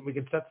 We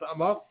can set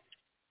something up.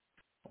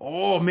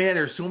 Oh man,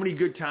 there's so many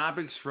good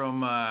topics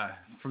from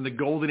the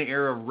golden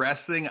era of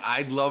wrestling.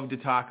 I'd love to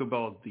talk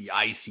about the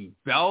IC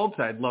belt.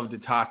 I'd love to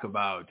talk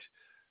about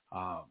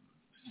some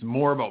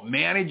more about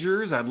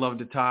managers. I'd love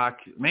to talk.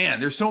 Man,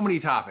 there's so many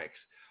topics.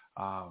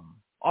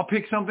 I'll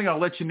pick something. I'll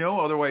let you know.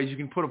 Otherwise, you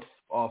can put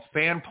a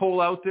fan poll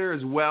out there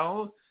as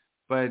well.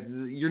 But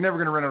you're never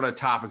going to run out of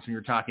topics when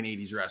you're talking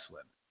 80s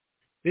wrestling.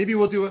 Maybe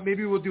we'll do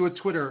a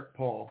Twitter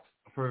poll.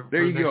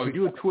 There you go.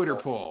 Do a Twitter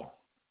poll.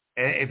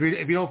 And if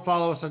you don't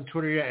follow us on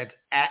Twitter yet, it's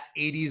at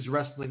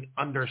 80swrestling_.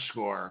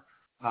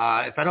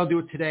 If I don't do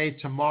it today,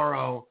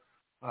 tomorrow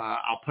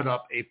I'll put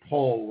up a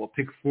poll. We'll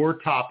pick 4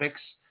 topics,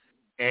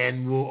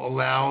 and we'll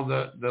allow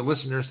the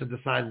listeners to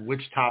decide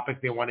which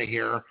topic they want to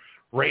hear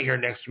right here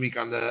next week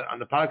on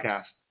the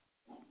podcast.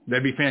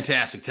 That'd be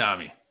fantastic,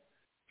 Tommy.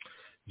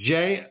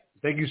 Jay,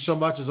 thank you so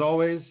much as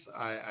always.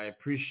 I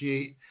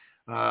appreciate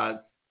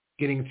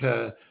getting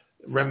to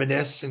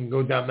reminisce and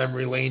go down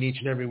memory lane each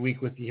and every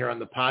week with you here on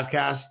the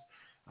podcast.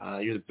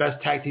 You're the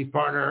best tag team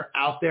partner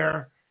out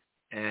there.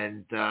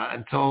 And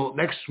until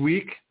next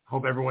week,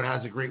 hope everyone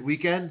has a great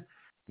weekend.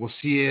 We'll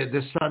see you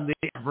this Sunday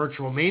at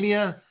Virtual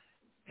Mania.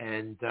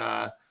 And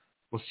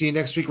we'll see you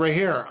next week right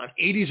here on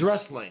 80s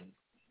Wrestling,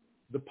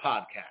 the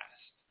podcast.